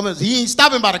 God ain't coming. He ain't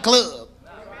stopping by the club.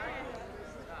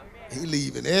 He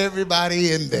leaving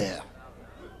everybody in there.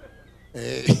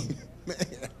 Amen.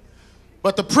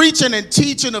 But the preaching and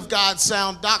teaching of God's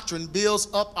sound doctrine builds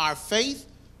up our faith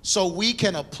so we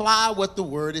can apply what the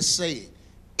word is saying.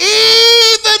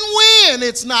 Even when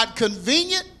it's not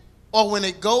convenient or when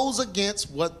it goes against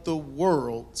what the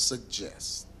world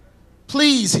suggests.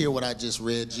 Please hear what I just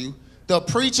read you. The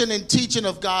preaching and teaching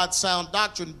of God's sound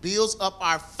doctrine builds up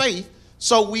our faith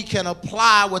so we can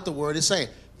apply what the word is saying.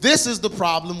 This is the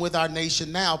problem with our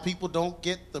nation now. People don't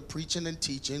get the preaching and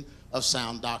teaching of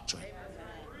sound doctrine.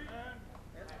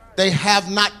 They have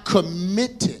not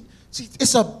committed. See,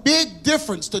 it's a big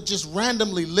difference to just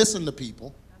randomly listen to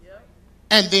people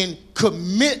and then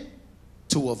commit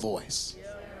to a voice.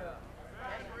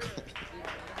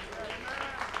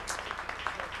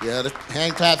 Yeah, the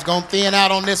hand clap's gonna thin out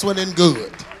on this one and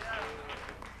good.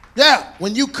 Yeah,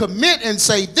 when you commit and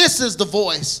say, this is the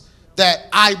voice that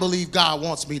I believe God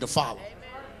wants me to follow.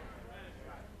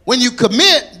 When you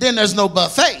commit, then there's no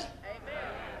buffet.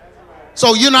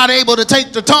 So you're not able to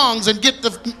take the tongues and get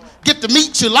the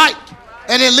meat you like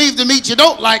and then leave the meat you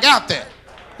don't like out there.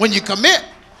 When you commit,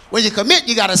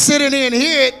 you got to sit in there and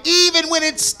hear it even when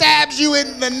it stabs you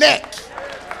in the neck.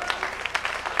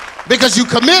 Because you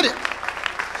committed.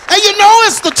 And you know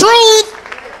it's the truth.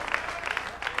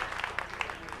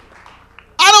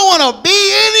 I don't want to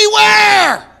be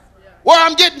anywhere where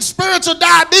I'm getting spiritual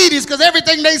diabetes because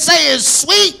everything they say is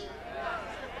sweet.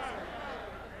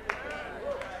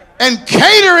 And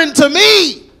catering to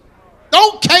me.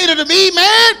 Don't cater to me,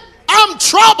 man. I'm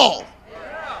trouble.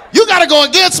 You got to go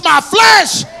against my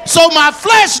flesh so my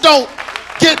flesh don't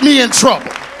get me in trouble.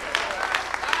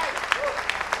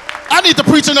 I need the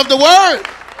preaching of the word.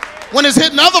 When it's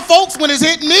hitting other folks, when it's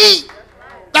hitting me,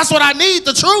 that's what I need,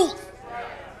 the truth.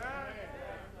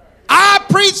 I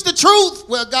preach the truth.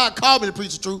 Well, God called me to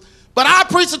preach the truth. But I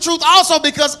preach the truth also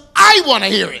because I want to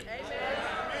hear it.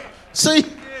 See,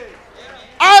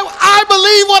 I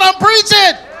believe what I'm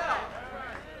preaching.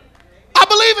 I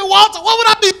believe it, Walter. What would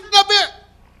I be up here?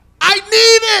 I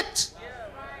need it.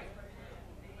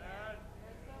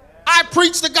 I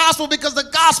preach the gospel because the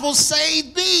gospel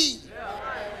saved me.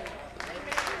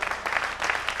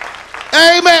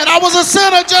 Amen. I was a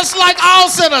sinner just like all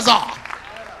sinners are.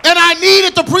 And I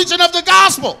needed the preaching of the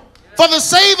gospel for the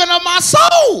saving of my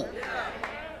soul.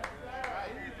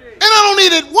 And I don't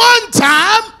need it one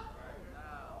time.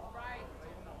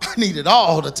 I need it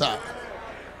all the time.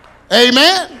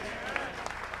 Amen.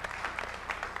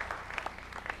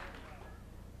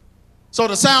 So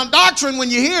the sound doctrine, when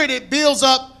you hear it, it builds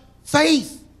up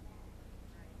faith.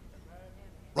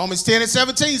 Romans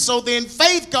 10:17. So then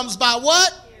faith comes by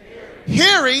what?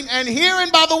 Hearing, and hearing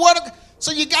by the word of God.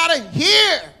 So you got to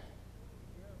hear.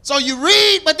 So you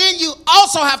read, but then you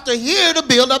also have to hear to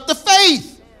build up the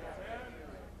faith.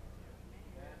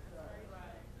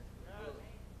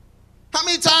 How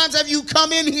many times have you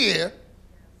come in here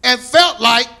and felt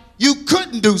like you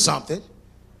couldn't do something,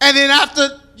 and then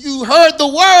after you heard the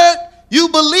word, you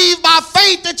believed by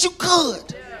faith that you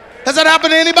could? Has that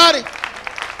happened to anybody?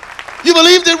 You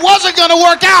believed it wasn't going to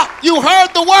work out. You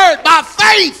heard the word by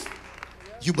faith.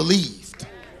 You believed.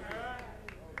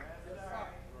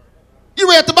 You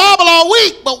read the Bible all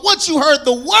week, but once you heard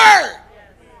the word,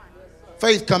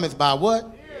 faith cometh by what?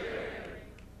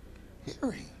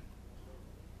 Hearing.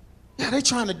 Yeah, they're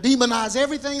trying to demonize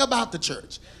everything about the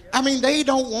church. I mean, they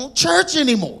don't want church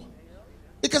anymore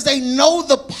because they know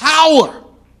the power.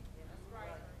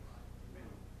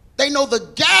 They know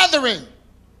the gathering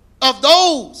of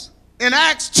those in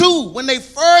Acts 2 when they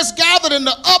first gathered in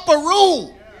the upper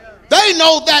room. They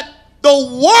know that the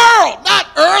world, not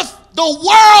earth, the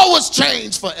world was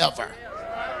changed forever.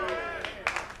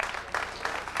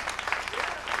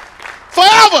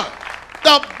 Forever.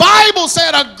 The Bible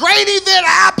said a great event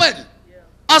happened.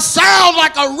 A sound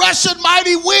like a rushing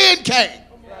mighty wind came.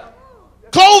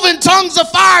 Cloven tongues of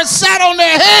fire sat on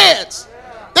their heads.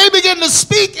 They began to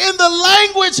speak in the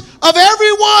language of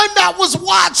everyone that was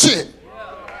watching.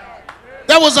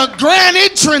 There was a grand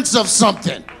entrance of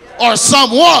something or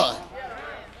someone.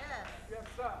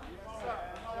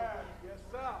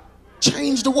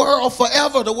 Changed the world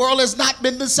forever. The world has not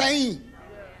been the same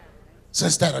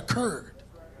since that occurred.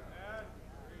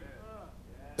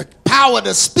 The power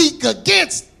to speak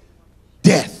against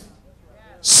death,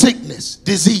 sickness,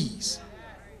 disease,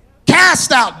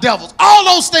 cast out devils, all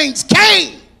those things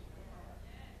came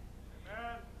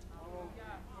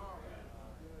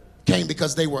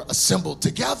because they were assembled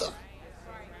together.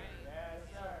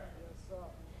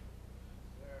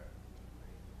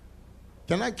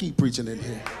 Can I keep preaching in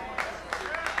here?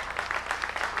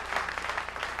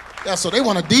 Yeah, so they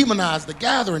want to demonize the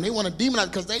gathering. They want to demonize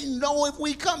because they know if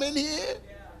we come in here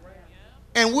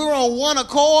and we're on one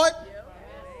accord,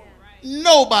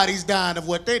 nobody's dying of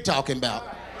what they're talking about.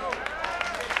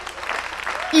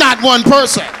 Not one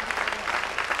person.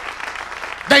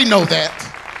 They know that.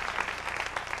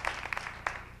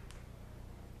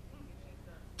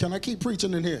 Can I keep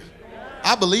preaching in here?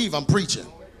 I believe I'm preaching.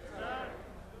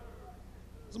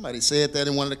 Somebody said that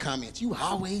in one of the comments. You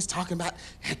always talking about,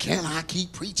 can I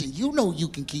keep preaching? You know you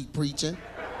can keep preaching.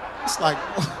 It's like,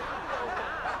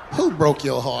 who broke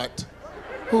your heart?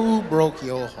 Who broke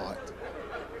your heart?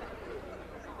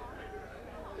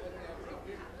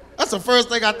 That's the first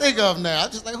thing I think of now.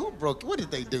 I'm just like, who broke? What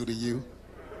did they do to you?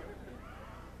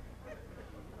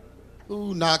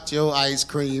 Who knocked your ice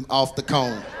cream off the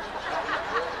cone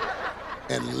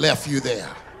and left you there?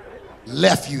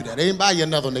 Left you there. They didn't buy you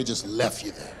another one, they just left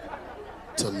you there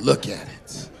to look at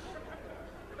it.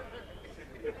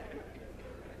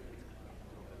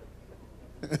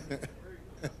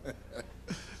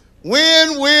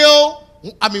 When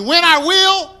our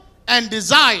will and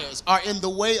desires are in the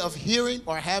way of hearing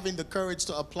or having the courage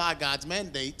to apply God's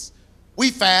mandates,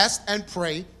 we fast and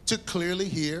pray to clearly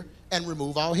hear and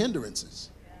remove all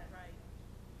hindrances.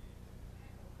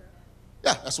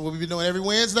 Yeah, that's what we've been doing every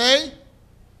Wednesday.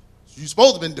 You're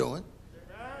supposed to have been doing.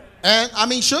 And I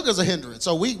mean, sugar's a hindrance.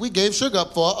 So we gave sugar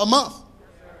up for a month.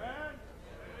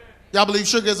 Y'all believe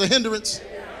sugar is a hindrance?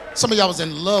 Some of y'all was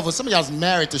in love with, some of y'all was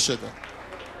married to sugar.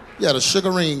 You had a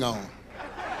sugar ring on.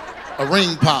 A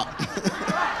ring pop.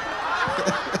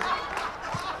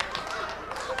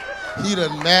 He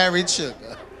done married sugar.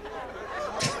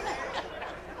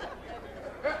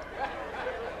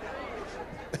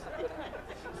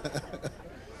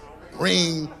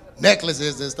 Ring,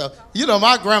 necklaces and stuff. You know,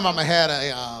 my grandmama had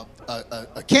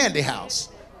a candy house.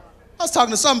 I was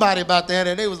talking to somebody about that,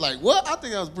 and they was like, "What?" I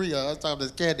think that was Bria. I was talking about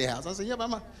this candy house. I said, "Yeah,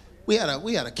 mama, we had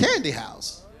a candy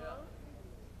house."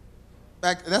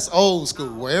 That's old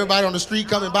school, where everybody on the street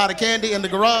come and buy the candy in the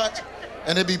garage,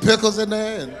 and there'd be pickles in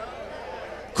there, and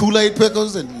Kool-Aid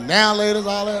pickles, and now laters,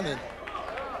 all that. And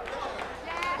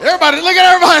everybody, look at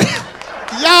everybody.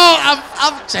 Y'all,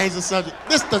 I'm changing the subject.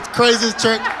 This is the craziest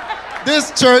church.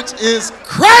 This church is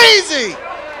crazy.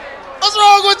 What's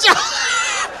wrong with y'all?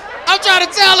 I'm trying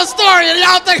to tell a story, and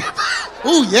y'all think,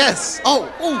 ooh, yes. Oh,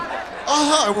 ooh,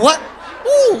 what?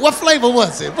 Ooh, what flavor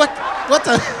was it? What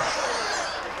the?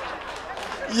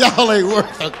 Y'all ain't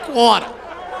worth a quarter.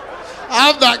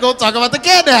 I'm not going to talk about the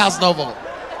candy house no more.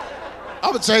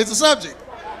 I'm going to change the subject.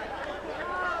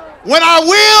 When our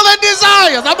will and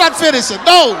desires, I'm not finishing.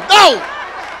 No.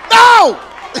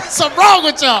 Something wrong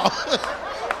with y'all.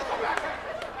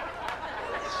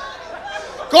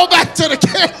 Go back to the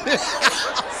candy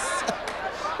house.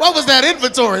 What was that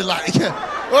inventory like?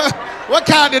 What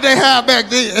kind did they have back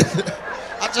then?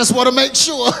 I just want to make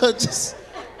sure.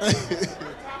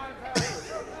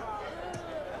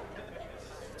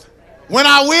 When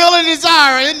our will and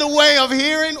desire are in the way of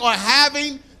hearing or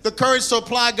having the courage to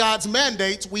apply God's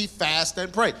mandates, we fast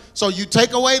and pray. So you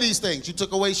take away these things. You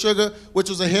took away sugar, which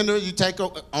was a hindrance. You take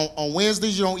on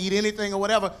Wednesdays, you don't eat anything or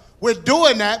whatever. We're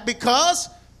doing that because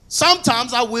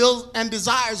sometimes our will and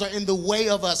desires are in the way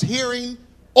of us hearing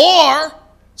Or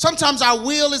sometimes our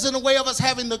will is in the way of us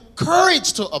having the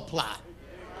courage to apply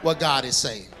what God is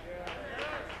saying.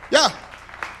 Yeah.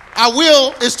 Our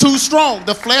will is too strong.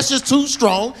 The flesh is too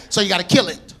strong, so you got to kill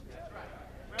it.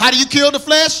 How do you kill the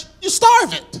flesh? You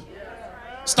starve it.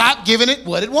 Stop giving it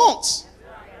what it wants.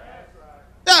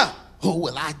 Yeah. Oh,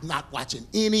 well, I'm not watching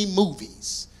any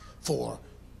movies for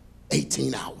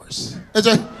 18 hours.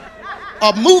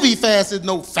 A movie fast is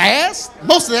no fast.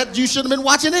 Most of that you should have been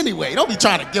watching anyway. Don't be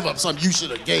trying to give up something you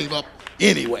should have gave up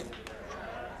anyway.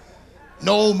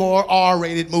 No more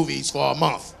R-rated movies for a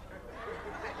month.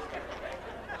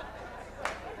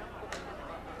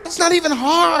 It's not even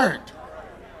hard.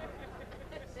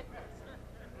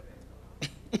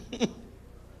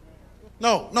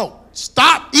 No.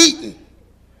 Stop eating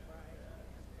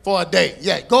for a day.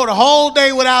 Yeah, go the whole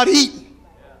day without eating.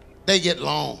 They get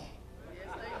long.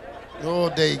 Your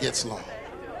day gets long.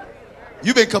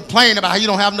 You've been complaining about how you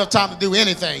don't have enough time to do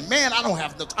anything. Man, I don't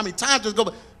have enough time. I mean, time just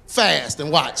go fast and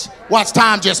watch. Watch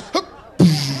time just.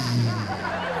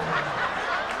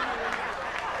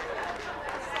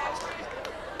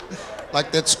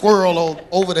 Like that squirrel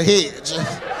over the hedge.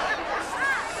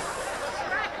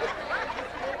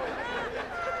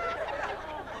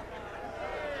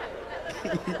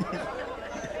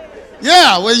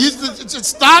 Yeah, well, you just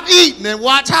stop eating and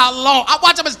watch how long.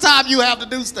 Watch how much time you have to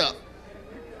do stuff.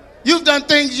 You've done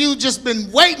things you've just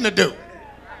been waiting to do.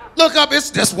 Look up, it's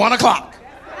just 1 o'clock.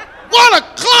 1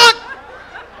 o'clock?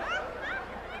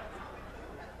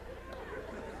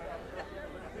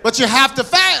 But you have to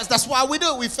fast. That's why we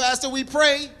do it. We fast and we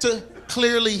pray to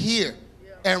clearly hear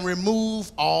and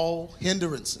remove all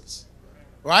hindrances.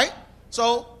 Right?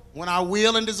 So when our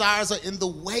will and desires are in the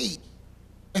way,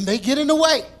 and they get in the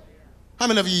way. How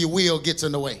many of you, your will gets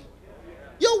in the way?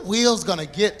 Your will's going to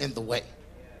get in the way.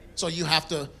 So you have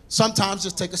to sometimes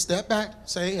just take a step back,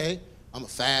 say, hey, I'm going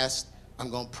to fast.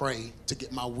 I'm going to pray to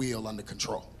get my will under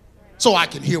control so I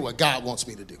can hear what God wants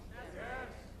me to do.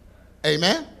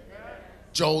 Amen?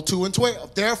 Joel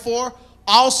 2:12. Therefore,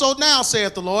 also now,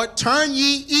 saith the Lord, turn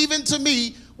ye even to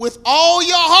me with all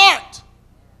your heart,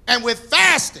 and with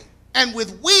fasting, and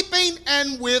with weeping,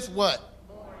 and with what?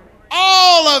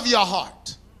 All of your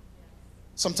heart.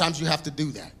 Sometimes you have to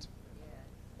do that.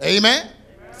 Amen?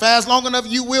 Fast long enough,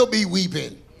 you will be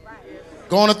weeping.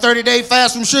 Go on a 30-day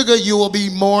fast from sugar, you will be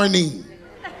mourning.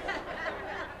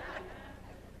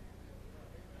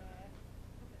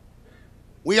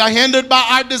 We are hindered by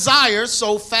our desires,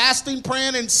 so fasting,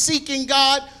 praying, and seeking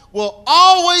God will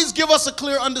always give us a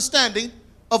clear understanding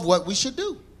of what we should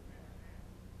do.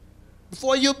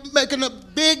 Before you're making a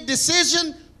big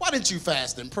decision, why didn't you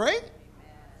fast and pray?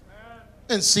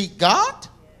 And seek God?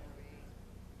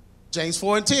 James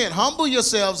 4:10, humble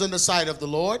yourselves in the sight of the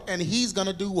Lord, and he's going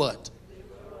to do what?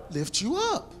 Lift you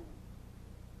up.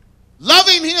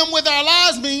 Loving him with our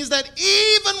lives means that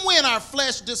even when our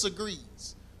flesh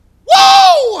disagrees,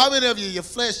 whoa! How many of you, your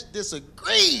flesh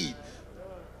disagreed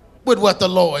with what the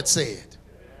Lord said?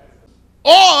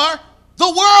 Or the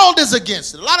world is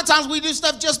against it. A lot of times we do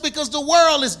stuff just because the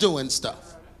world is doing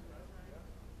stuff.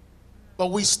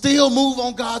 But we still move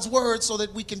on God's word so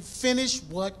that we can finish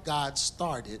what God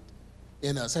started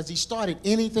in us. Has he started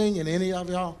anything in any of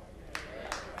y'all?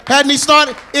 Hadn't he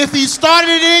started? If he started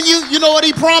it in you, you know what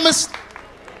he promised?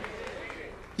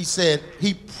 He said,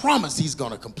 he promised he's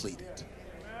going to complete it.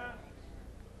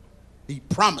 He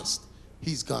promised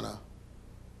he's going to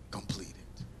complete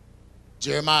it.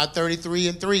 Jeremiah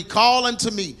 33:3, call unto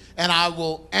me, and I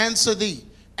will answer thee,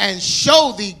 and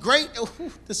show thee great,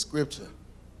 the scripture.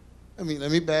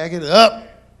 Let me back it up.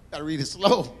 Got to read it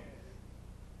slow.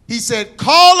 He said,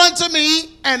 call unto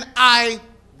me, and I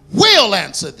will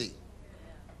answer thee.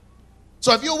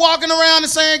 So if you're walking around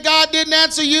and saying God didn't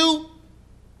answer you,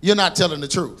 you're not telling the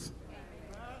truth.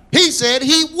 He said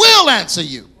he will answer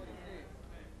you.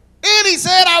 And he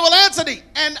said, I will answer thee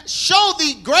and show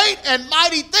thee great and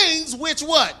mighty things which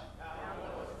what?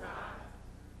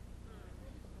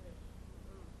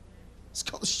 It's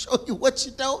going to show you what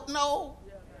you don't know.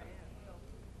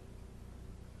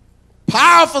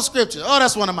 Powerful scripture. Oh,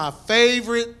 that's one of my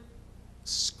favorite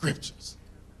scriptures.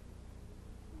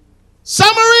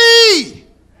 Summary.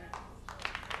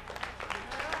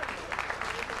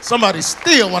 Somebody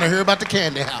still want to hear about the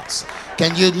candy house.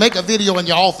 Can you make a video in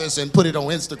your office and put it on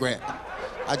Instagram?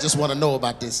 I just want to know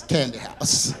about this candy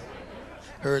house.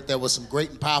 Heard there was some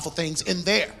great and powerful things in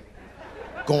there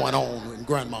going on in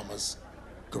Grandmama's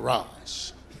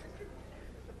garage.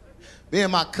 Me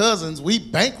and my cousins, we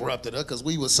bankrupted her because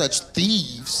we were such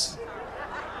thieves.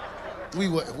 We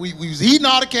was eating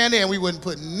all the candy and we wouldn't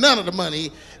put none of the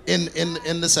money in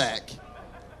the sack.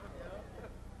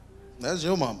 That's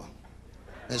your mama.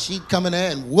 And she'd come in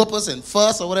there and whoop us and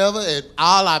fuss or whatever, and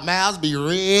all our mouths be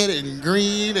red and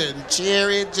green and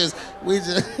cherry. We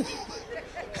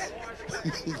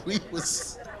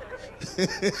was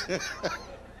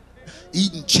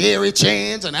eating cherry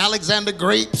chans and Alexander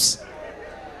grapes.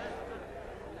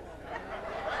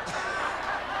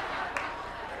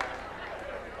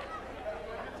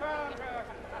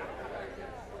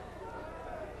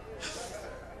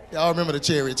 Y'all remember the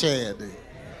cherry chan, dude?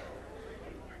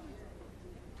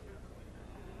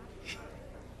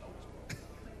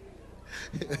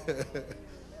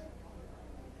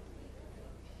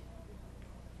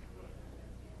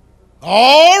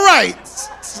 All right,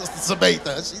 Sister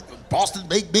Samantha, she's Boston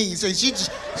baked beans. She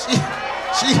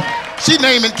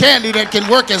naming candy that can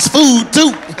work as food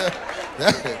too.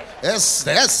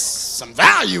 That's some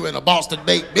value in a Boston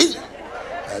baked bean.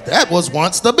 That was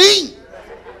once the bean.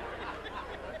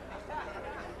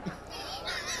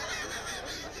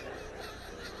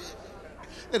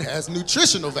 It has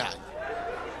nutritional value.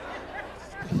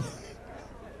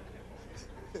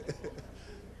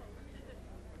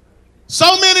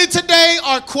 So many today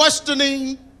are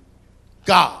questioning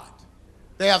God.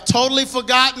 They have totally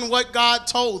forgotten what God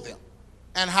told them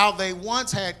and how they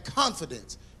once had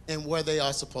confidence in where they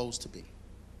are supposed to be.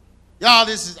 Y'all,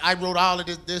 I wrote all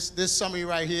of this summary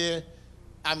right here.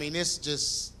 I mean, this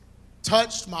just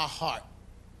touched my heart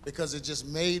because it just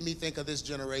made me think of this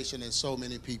generation and so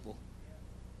many people.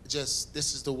 This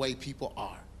is the way people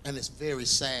are. And it's very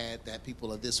sad that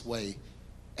people are this way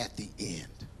at the end.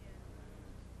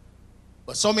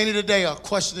 But so many today are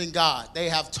questioning God. They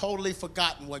have totally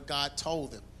forgotten what God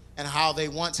told them and how they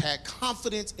once had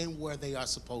confidence in where they are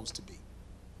supposed to be.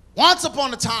 Once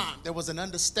upon a time, there was an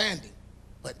understanding,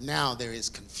 but now there is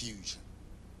confusion.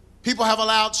 People have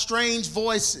allowed strange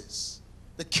voices,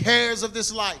 the cares of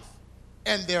this life,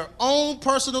 and their own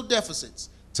personal deficits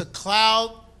to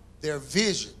cloud their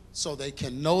vision so they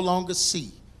can no longer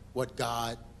see what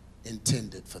God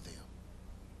intended for them.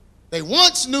 They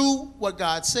once knew what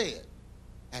God said,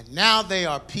 and now they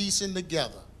are piecing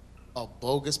together a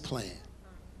bogus plan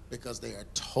because they are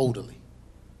totally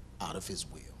out of his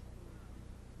will.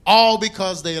 All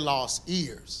because they lost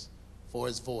ears for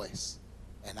his voice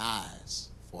and eyes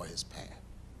for his path.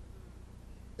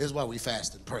 This is why we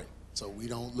fast and pray, so we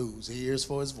don't lose ears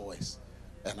for his voice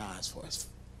and eyes for his.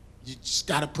 You just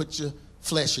got to put your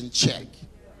flesh in check.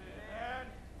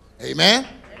 Amen?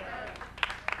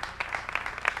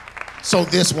 So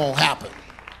this won't happen.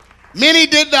 Many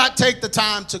did not take the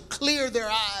time to clear their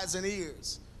eyes and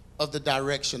ears of the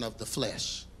direction of the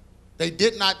flesh. They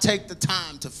did not take the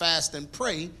time to fast and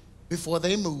pray before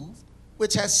they moved,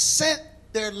 which has sent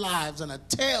their lives in a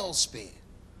tailspin,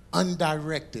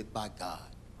 undirected by God.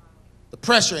 The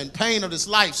pressure and pain of this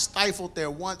life stifled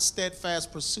their once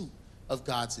steadfast pursuit of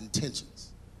God's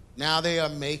intentions. Now they are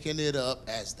making it up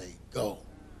as they go,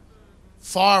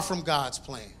 far from God's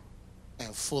plan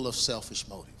and full of selfish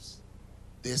motives.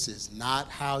 This is not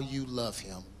how you love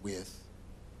him with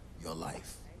your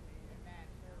life.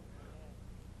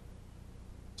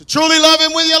 To truly love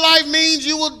him with your life means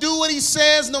you will do what he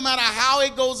says no matter how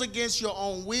it goes against your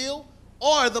own will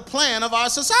or the plan of our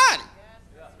society.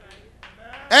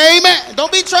 Amen.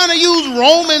 Don't be trying to use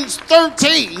Romans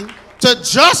 13 to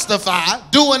justify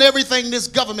doing everything this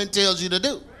government tells you to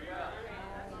do.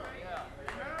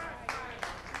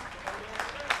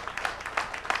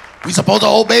 We supposed to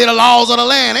obey the laws of the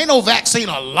land. Ain't no vaccine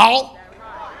a law.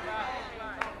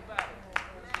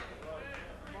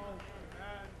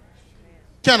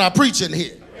 Can I preach in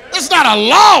here? It's not a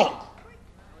law.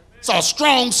 It's a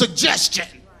strong suggestion.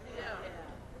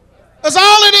 That's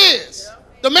all it is.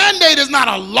 The mandate is not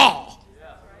a law.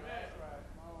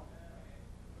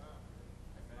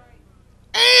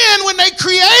 And when they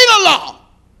create a law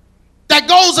that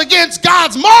goes against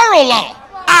God's moral law,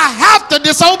 I have to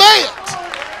disobey it.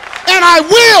 And I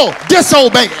will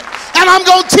disobey it. And I'm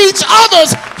going to teach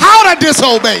others how to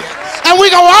disobey it. And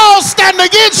we're going to all stand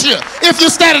against you if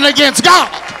you're standing against God.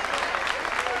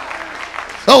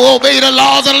 Oh, obey the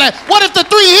laws of the land. What if the 3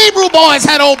 Hebrew boys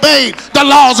had obeyed the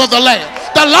laws of the land?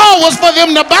 The law was for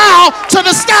them to bow to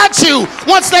the statue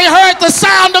once they heard the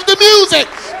sound of the music.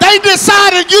 They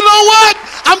decided, you know what?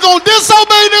 I'm going to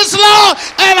disobey this law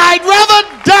and I'd rather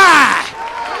die.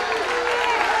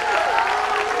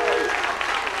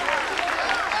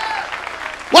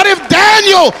 What if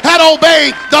Daniel had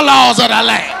obeyed the laws of the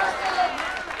land?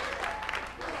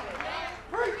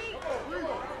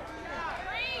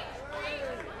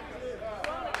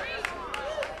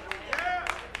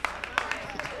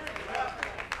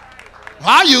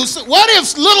 What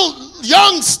if little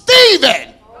young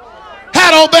Stephen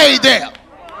had obeyed them?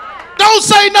 Don't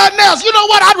say nothing else. You know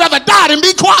what? I'd rather die than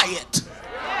be quiet.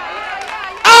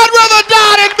 I'd rather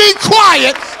die than be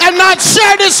quiet and not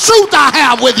share this truth I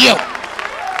have with you.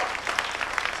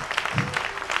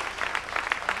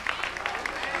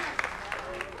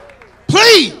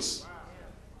 Please.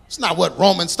 It's not what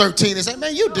Romans 13 is saying.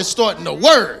 Man, you're distorting the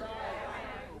word.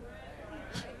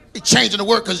 You're changing the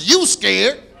word because you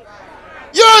scared.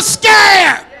 You're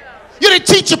scared. You didn't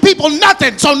teach your people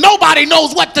nothing, so nobody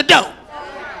knows what to do.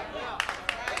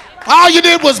 All you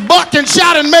did was buck and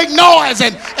shout and make noise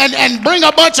and bring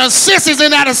a bunch of sissies in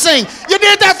there to sing. You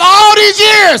did that for all these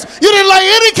years. You didn't lay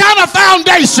any kind of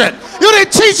foundation. You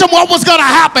didn't teach them what was going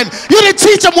to happen. You didn't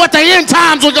teach them what the end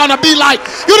times were going to be like.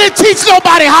 You didn't teach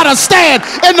nobody how to stand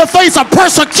in the face of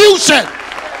persecution.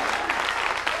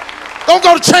 Don't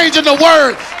go changing the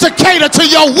word to cater to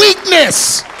your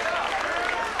weakness.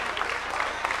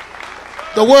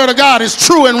 The word of God is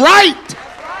true and right.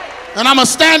 And I'm going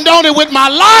to stand on it with my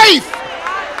life.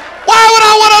 Why would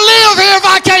I want to live here if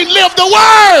I can't live the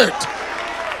word?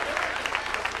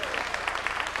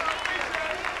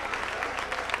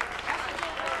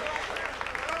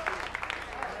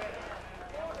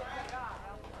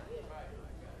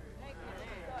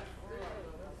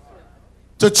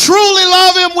 To truly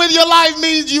love him with your life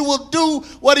means you will do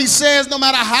what he says no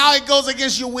matter how it goes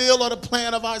against your will or the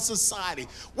plan of our society.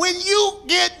 When you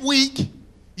get weak,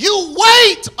 you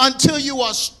wait until you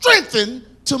are strengthened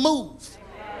to move.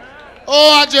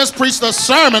 Oh, I just preached a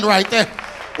sermon right there.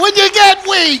 When you get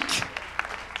weak,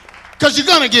 because you're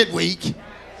going to get weak.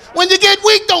 When you get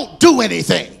weak, don't do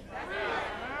anything.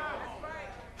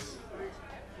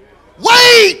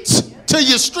 Wait till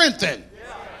you're strengthened.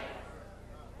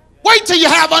 Wait till you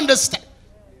have understanding.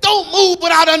 Don't move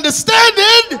without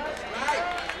understanding.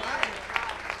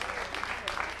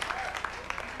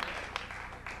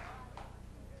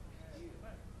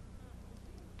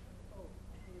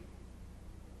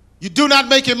 You do not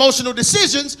make emotional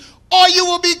decisions, or you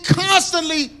will be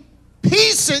constantly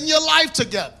piecing your life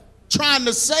together, trying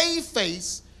to save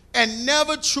face and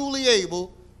never truly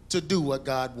able to do what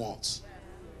God wants.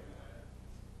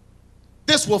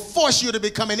 This will force you to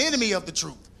become an enemy of the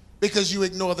truth because you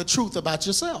ignore the truth about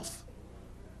yourself.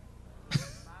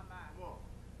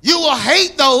 You will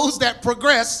hate those that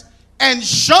progress and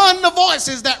shun the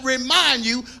voices that remind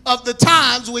you of the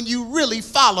times when you really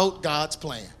followed God's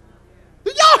plan.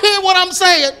 Do y'all hear what I'm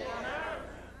saying?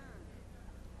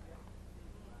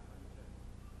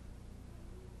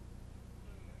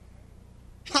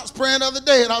 I was praying the other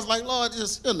day and I was like, Lord,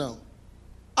 just,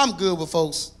 I'm good with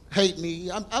folks hate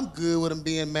me. I'm good with them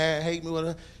being mad, hate me.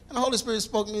 And the Holy Spirit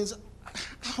spoke to me and said,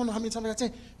 I don't know how many times I got to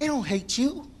say, they don't hate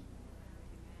you.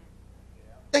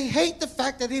 They hate the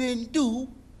fact that they didn't do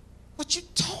what you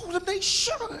told them they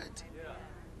should.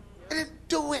 They didn't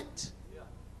do it.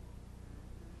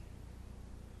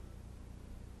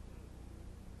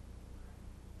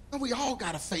 And we all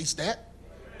got to face that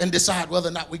and decide whether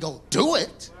or not we're going to do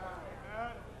it.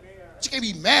 But you can't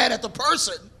be mad at the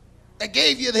person that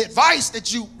gave you the advice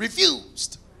that you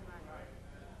refused.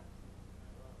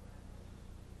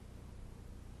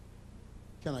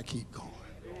 Can I keep going?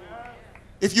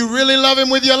 If you really love him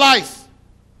with your life,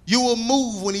 you will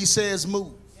move when he says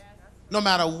move, no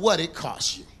matter what it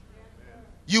costs you.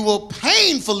 You will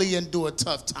painfully endure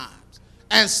tough times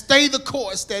and stay the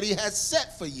course that he has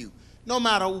set for you, no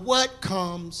matter what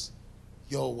comes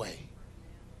your way.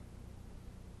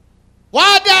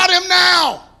 Why doubt him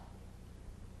now?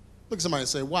 Look at somebody and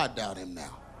say, why doubt him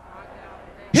now?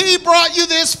 He brought you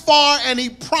this far and he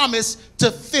promised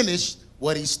to finish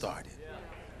what he started.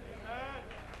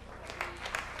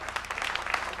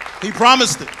 He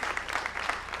promised it.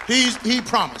 He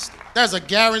promised it. There's a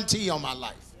guarantee on my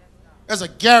life. There's a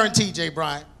guarantee, Jay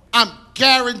Bryant. I'm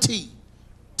guaranteed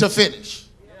to finish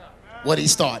what he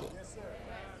started.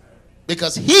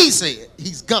 Because he said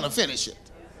he's going to finish it.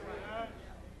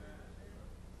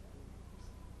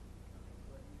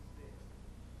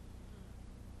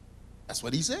 That's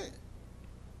what he said.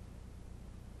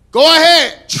 Go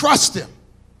ahead. Trust him.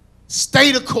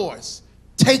 Stay the course.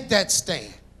 Take that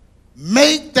stand.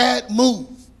 Make that move.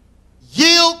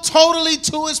 Yield totally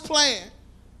to his plan,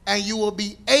 and you will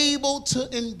be able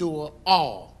to endure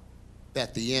all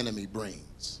that the enemy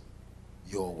brings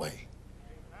your way.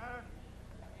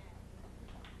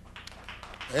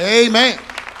 Amen.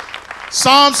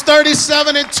 Psalms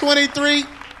 37 and 23.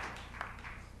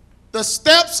 The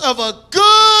steps of a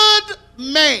good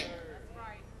man.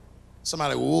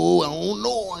 Somebody, oh, I don't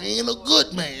know. I ain't a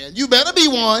good man. You better be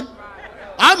one.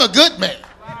 I'm a good man.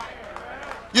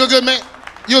 You're a good man.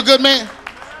 You're a good man.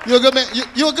 You're a good man.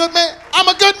 You're a good man. I'm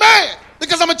a good man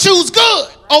because I'm going to choose good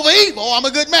over evil. I'm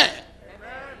a good man.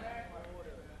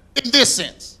 in this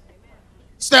sense.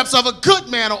 Steps of a good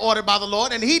man are ordered by the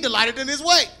Lord, and he delighted in his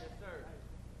way.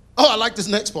 Oh, I like this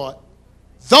next part.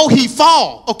 Though he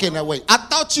fall. Okay, now wait. I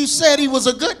thought you said he was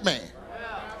a good man.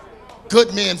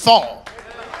 Good men fall.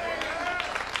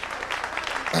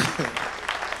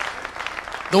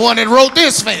 The one that wrote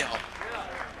this fell.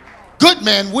 Good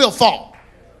men will fall.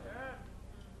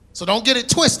 So don't get it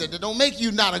twisted. It don't make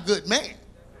you not a good man.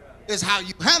 It's how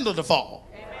you handle the fall.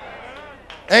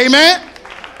 Amen.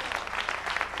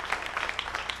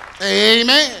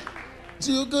 Amen.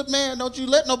 So you're a good man. Don't you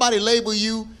let nobody label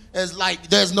you as like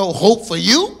there's no hope for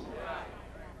you.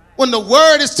 When the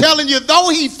word is telling you, though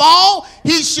he fall,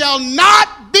 he shall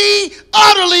not be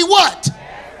utterly what?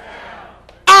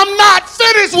 I'm not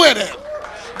finished with him.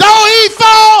 Though he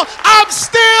fall, I'm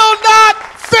still not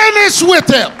finished with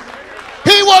him.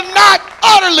 He will not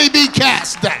utterly be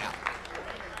cast down.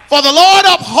 For the Lord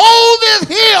upholdeth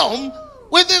him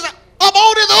with his,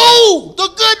 upholdeth who? The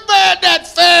good man that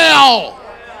fell.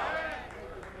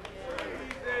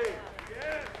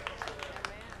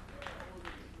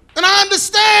 And I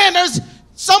understand there's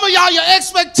some of y'all, your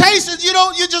expectations,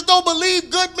 you just don't believe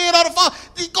good men ought to fall.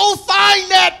 Go find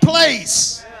that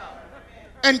place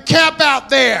and camp out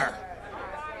there.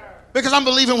 Because I'm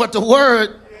believing what the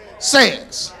word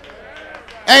says.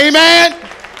 Amen.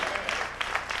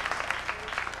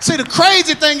 See, the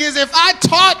crazy thing is if I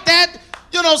taught that,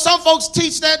 some folks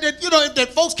teach that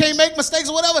that folks can't make mistakes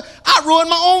or whatever, I ruin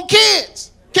my own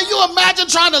kids. Can you imagine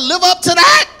trying to live up to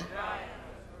that?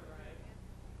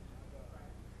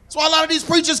 That's why a lot of these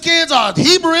preachers' kids are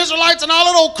Hebrew Israelites and all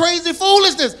of those crazy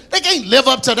foolishness. They can't live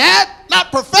up to that.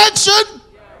 Not perfection.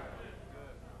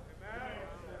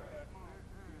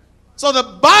 So the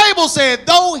Bible said,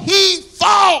 though he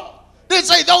fall. Didn't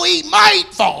say though he might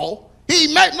fall.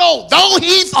 Though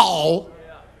he fall,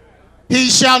 he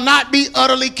shall not be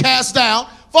utterly cast down.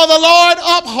 For the Lord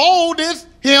upholdeth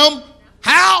him.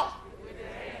 How?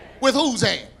 With whose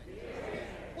hand?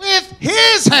 With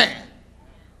his hand.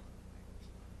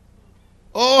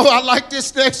 Oh, I like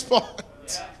this next part.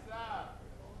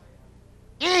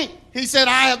 He said,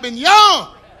 I have been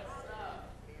young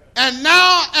and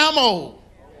now am old.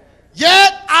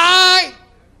 Yet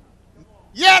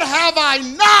have I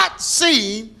not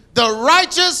seen the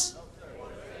righteous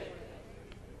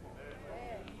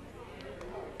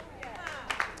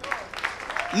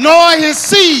nor his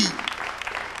seed.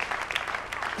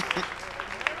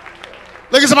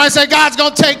 Look at somebody say, God's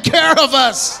going to take care of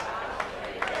us.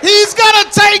 He's going to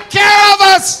take care of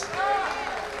us.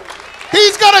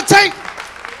 He's going to take.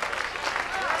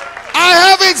 I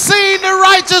haven't seen the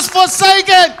righteous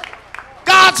forsaken.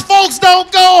 God's folks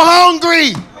don't go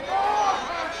hungry.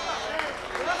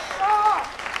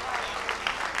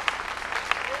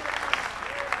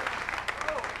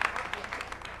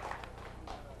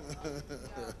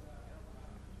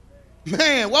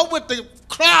 Man, what would the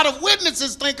crowd of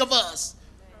witnesses think of us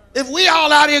if we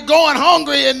all out here going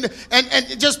hungry and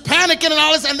just panicking and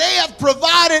all this, and they have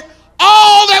provided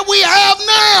all that we have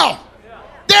now?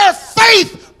 Their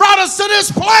faith brought us to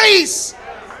this place,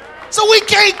 so we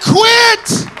can't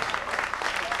quit.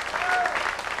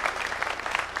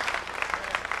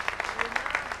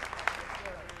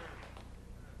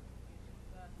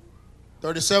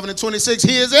 (37:26).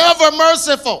 He is ever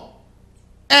merciful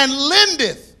and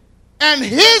lendeth. And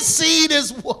his seed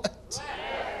is what?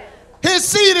 His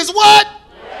seed is what?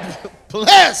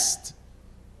 Blessed.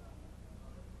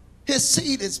 His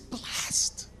seed is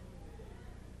blessed.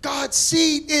 God's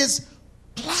seed is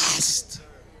blessed.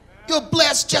 You're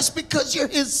blessed just because you're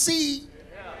his seed.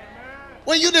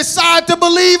 When you decide to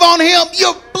believe on him,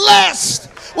 you're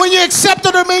blessed. When you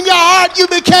accepted him in your heart, you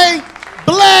became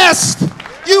blessed.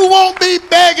 You won't be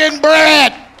begging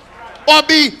bread or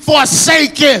be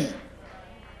forsaken.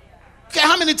 Okay,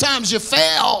 how many times you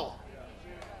fail?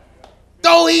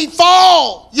 Though he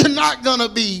fall, you're not going to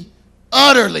be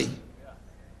utterly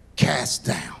cast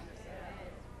down.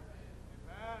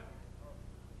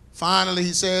 Finally,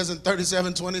 he says in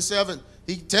 37:27,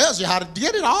 he tells you how to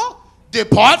get it all.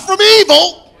 Depart from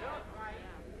evil.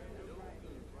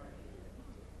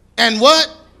 And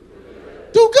what?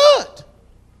 Do good.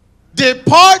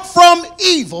 Depart from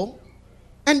evil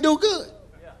and do good.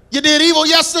 You did evil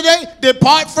yesterday,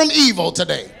 depart from evil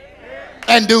today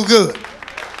and do good.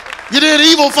 You did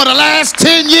evil for the last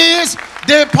 10 years,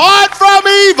 depart from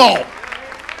evil.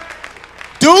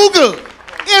 Do good.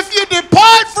 If you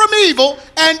depart from evil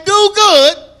and do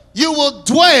good, you will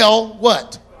dwell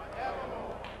what?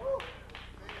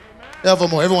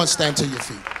 Evermore. Everyone stand to your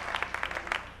feet.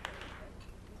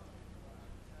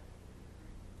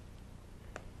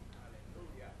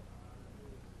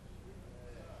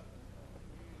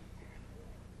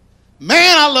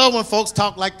 Man, I love when folks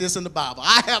talk like this in the Bible.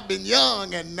 I have been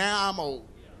young and now I'm old.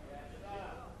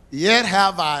 Yet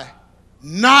have I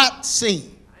not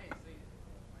seen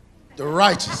the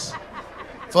righteous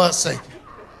forsaken.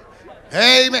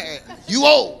 Amen. You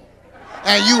old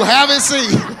and you haven't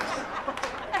seen.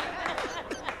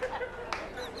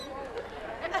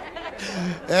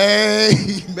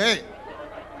 Amen.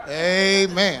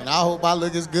 Amen. I hope I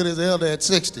look as good as Elder at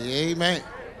 60. Amen.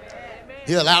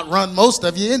 He'll outrun most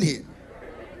of you in here.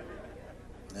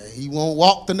 He won't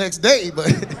walk the next day, but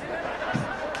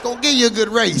gonna give you a good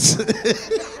race.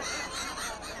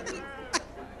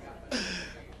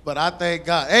 But I thank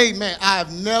God. Amen. I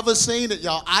have never seen it,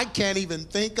 y'all. I can't even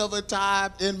think of a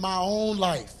time in my own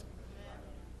life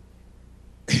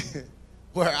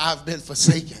where I've been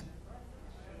forsaken.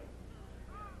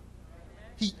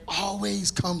 He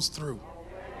always comes through.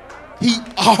 He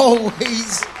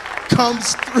always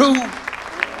comes through.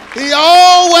 He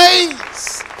always,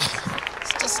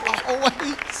 it's just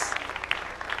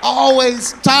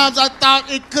always. Times I thought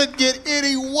it could get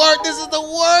any worse. This is the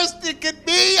worst it could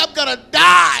be. I'm going to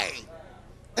die.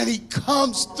 And he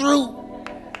comes through.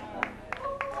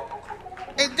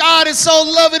 And God is so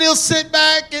loving, he'll sit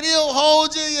back and he'll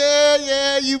hold you.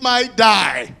 Yeah, you might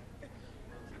die.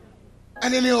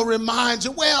 And then he'll remind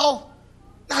you, well,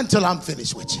 not until I'm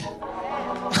finished with you.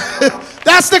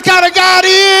 That's the kind of God he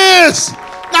is.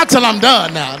 Not till I'm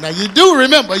done now. Now, you do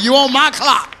remember, you on my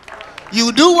clock.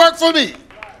 You do work for me.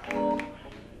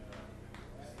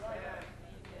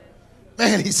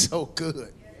 Man, he's so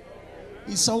good.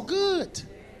 He's so good.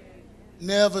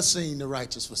 Never seen the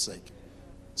righteous forsaken.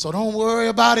 So don't worry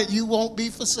about it. You won't be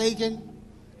forsaken.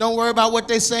 Don't worry about what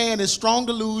they're saying. It's strong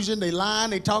delusion. They lying.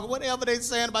 They talk. Whatever they're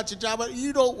saying about your job.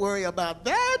 You don't worry about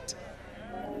that.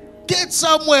 Get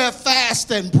somewhere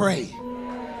fast and pray.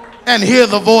 And hear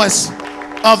the voice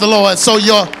of the Lord. So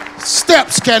your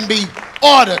steps can be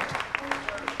ordered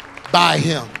by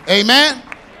him. Amen?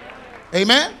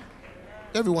 Amen?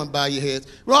 Everyone bow your heads.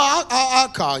 Well, I'll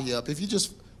call you up. If you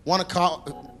just want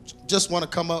to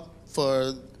come up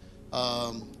for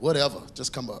whatever,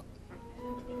 just come up.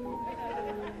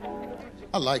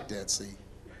 I like that, see.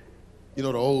 You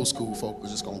know, the old school folk are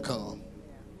just going to come.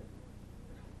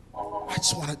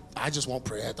 I just want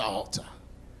prayer at the altar.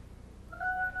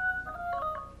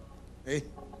 Hey.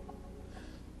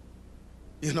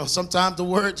 You know, sometimes the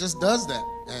word just does that.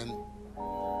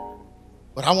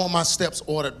 But I want my steps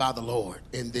ordered by the Lord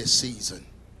in this season.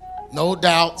 No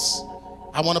doubts.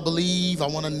 I want to believe. I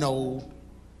want to know.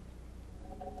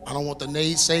 I don't want the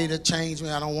naysay to change me.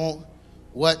 I don't want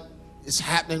what is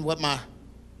happening with my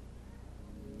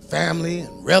family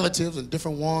and relatives and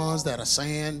different ones that are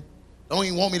saying, don't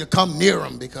even want me to come near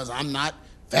them because I'm not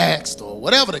vaxxed or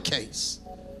whatever the case.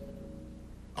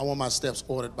 I want my steps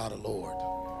ordered by the Lord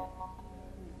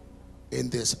in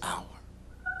this hour.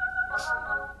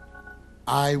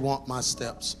 I want my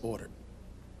steps ordered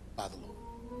by the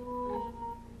Lord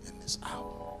in this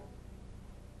hour.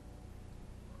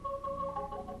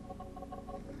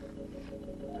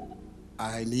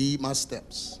 I need my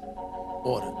steps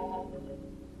ordered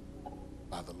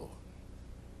by the Lord.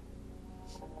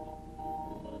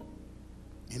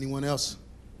 Anyone else?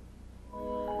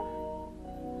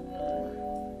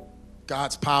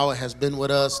 God's power has been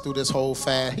with us through this whole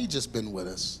fast. He's just been with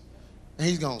us. And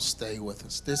he's going to stay with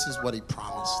us. This is what he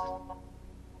promised.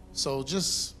 So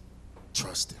just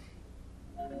trust him.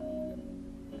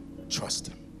 Trust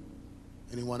him.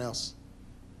 Anyone else?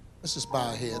 Let's just bow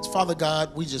our heads. Father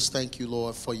God, we just thank you,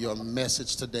 Lord, for your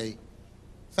message today.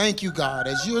 Thank you, God,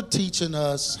 as you're teaching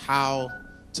us how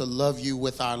to love you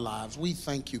with our lives. We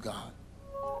thank you, God,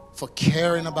 for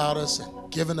caring about us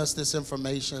and giving us this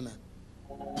information and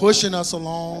pushing us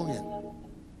along. And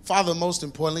Father, most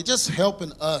importantly, just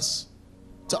helping us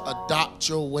to adopt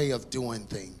your way of doing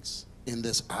things in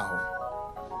this hour.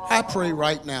 I pray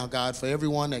right now, God, for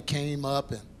everyone that came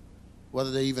up, and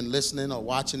whether they're even listening or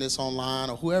watching this online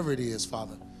or whoever it is,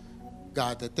 Father,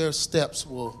 God, that their steps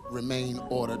will remain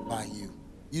ordered by you.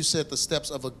 You said the steps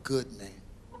of a good man.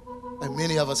 And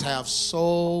many of us have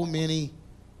so many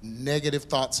negative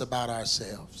thoughts about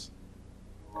ourselves.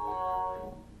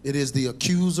 It is the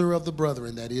accuser of the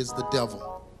brethren, that is the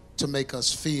devil, to make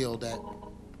us feel that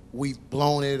we've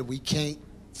blown it, we can't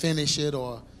finish it,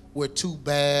 or we're too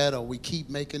bad, or we keep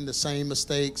making the same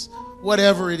mistakes.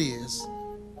 Whatever it is,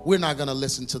 we're not going to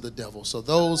listen to the devil. So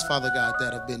those, Father God,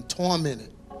 that have been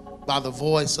tormented by the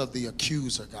voice of the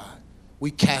accuser, God, we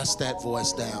cast that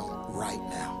voice down right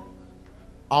now.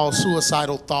 All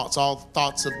suicidal thoughts, all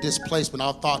thoughts of displacement,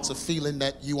 all thoughts of feeling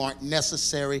that you aren't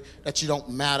necessary, that you don't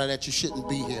matter, that you shouldn't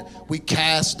be here. We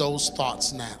cast those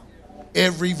thoughts now.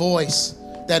 Every voice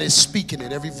that is speaking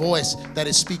it, every voice that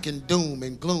is speaking doom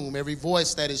and gloom, every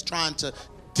voice that is trying to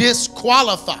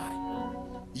disqualify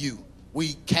you,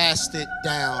 we cast it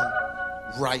down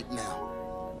right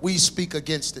now. We speak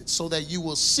against it so that you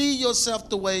will see yourself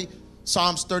the way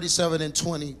Psalms 37 and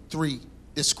 23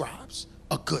 describes.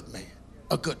 A good man,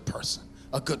 a good person,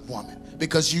 a good woman,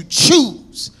 because you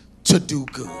choose to do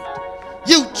good.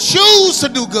 You choose to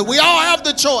do good. We all have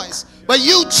the choice, but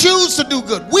you choose to do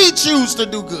good. We choose to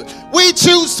do good. We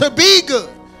choose to be good.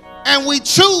 And we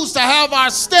choose to have our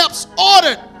steps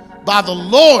ordered by the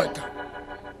Lord God.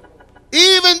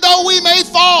 Even though we may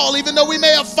fall, even though we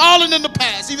may have fallen in the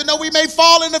past, even though we may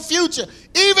fall in the future,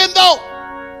 even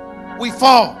though we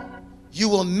fall, you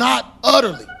will not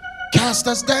utterly cast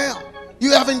us down.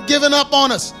 You haven't given up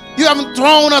on us. You haven't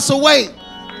thrown us away.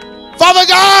 Father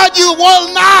God, you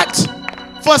will not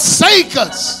forsake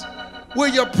us. We're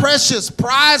your precious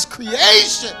prized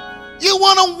creation. You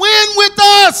want to win with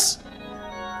us.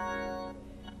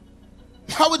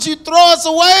 How would you throw us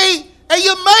away? And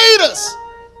you made us.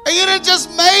 And you didn't just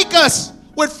make us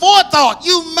with forethought.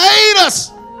 You made us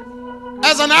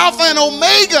as an Alpha and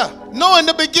Omega, knowing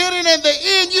the beginning and the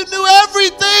end. You knew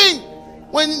everything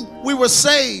when we were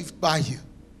saved by you.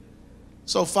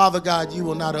 So, Father God, you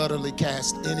will not utterly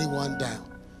cast anyone down.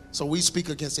 So we speak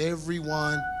against every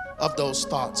one of those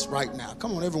thoughts right now.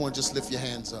 Come on, everyone, just lift your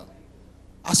hands up.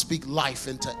 I speak life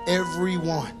into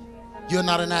everyone. You're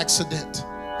not an accident.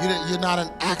 You're not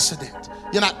an accident.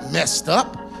 You're not messed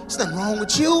up. There's nothing wrong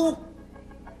with you.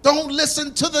 Don't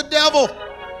listen to the devil.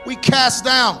 We cast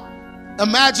down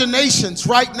imaginations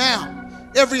right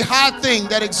now. Every high thing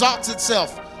that exalts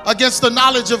itself against the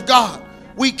knowledge of God,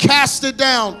 we cast it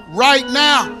down right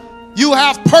now. You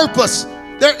have purpose.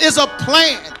 There is a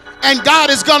plan, and God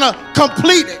is going to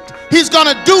complete it. He's going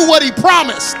to do what he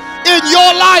promised in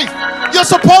your life. You're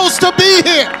supposed to be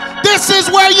here. This is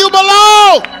where you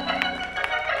belong.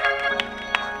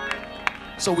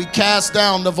 So we cast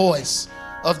down the voice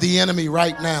of the enemy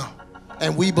right now.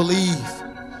 And we believe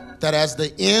that as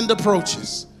the end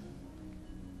approaches,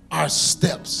 our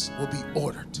steps will be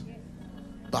ordered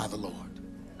by the Lord.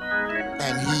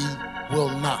 And he will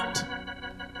not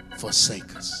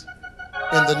forsake us.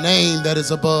 In the name that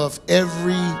is above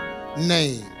every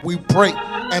name, we pray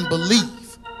and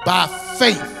believe by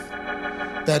faith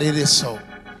that it is so.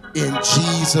 In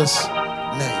Jesus'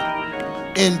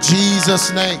 name. In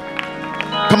Jesus' name.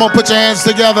 Come on, put your hands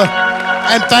together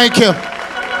and thank him.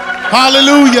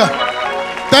 Hallelujah.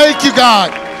 Thank you,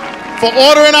 God, for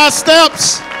ordering our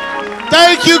steps.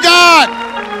 Thank you, God,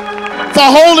 for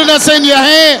holding us in your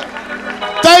hand.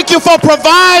 Thank you for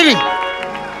providing,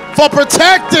 for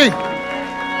protecting,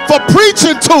 for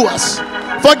preaching to us,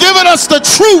 for giving us the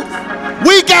truth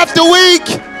week after week,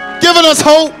 giving us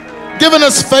hope, giving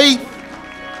us faith,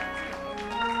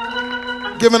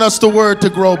 giving us the word to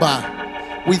grow by.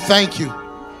 We thank you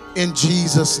in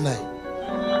Jesus' name.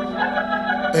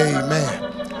 Amen.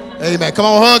 Amen. Come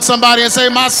on, hug somebody and say,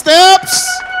 my steps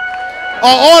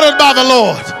are ordered by the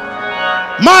Lord.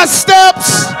 My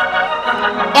steps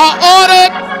are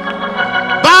ordered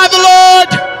by the Lord.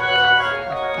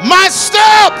 My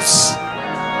steps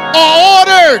are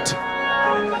ordered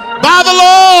by the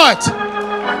Lord.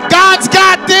 God's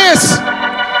got this.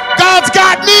 God's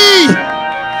got me.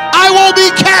 I won't be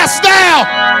cast down.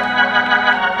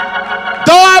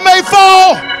 Though I may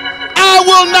fall, I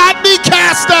will not be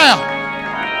cast down.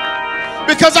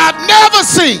 Because I've never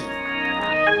seen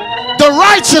the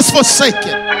righteous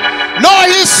forsaken, nor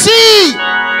his seed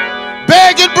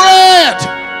begging bread.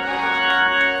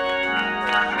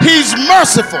 He's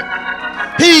merciful.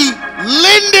 He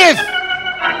lendeth.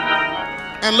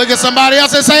 And look at somebody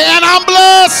else and say, and I'm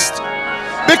blessed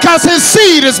because his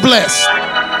seed is blessed.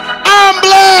 I'm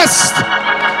blessed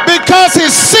because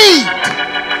his seed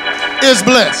is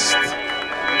blessed.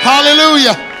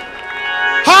 Hallelujah.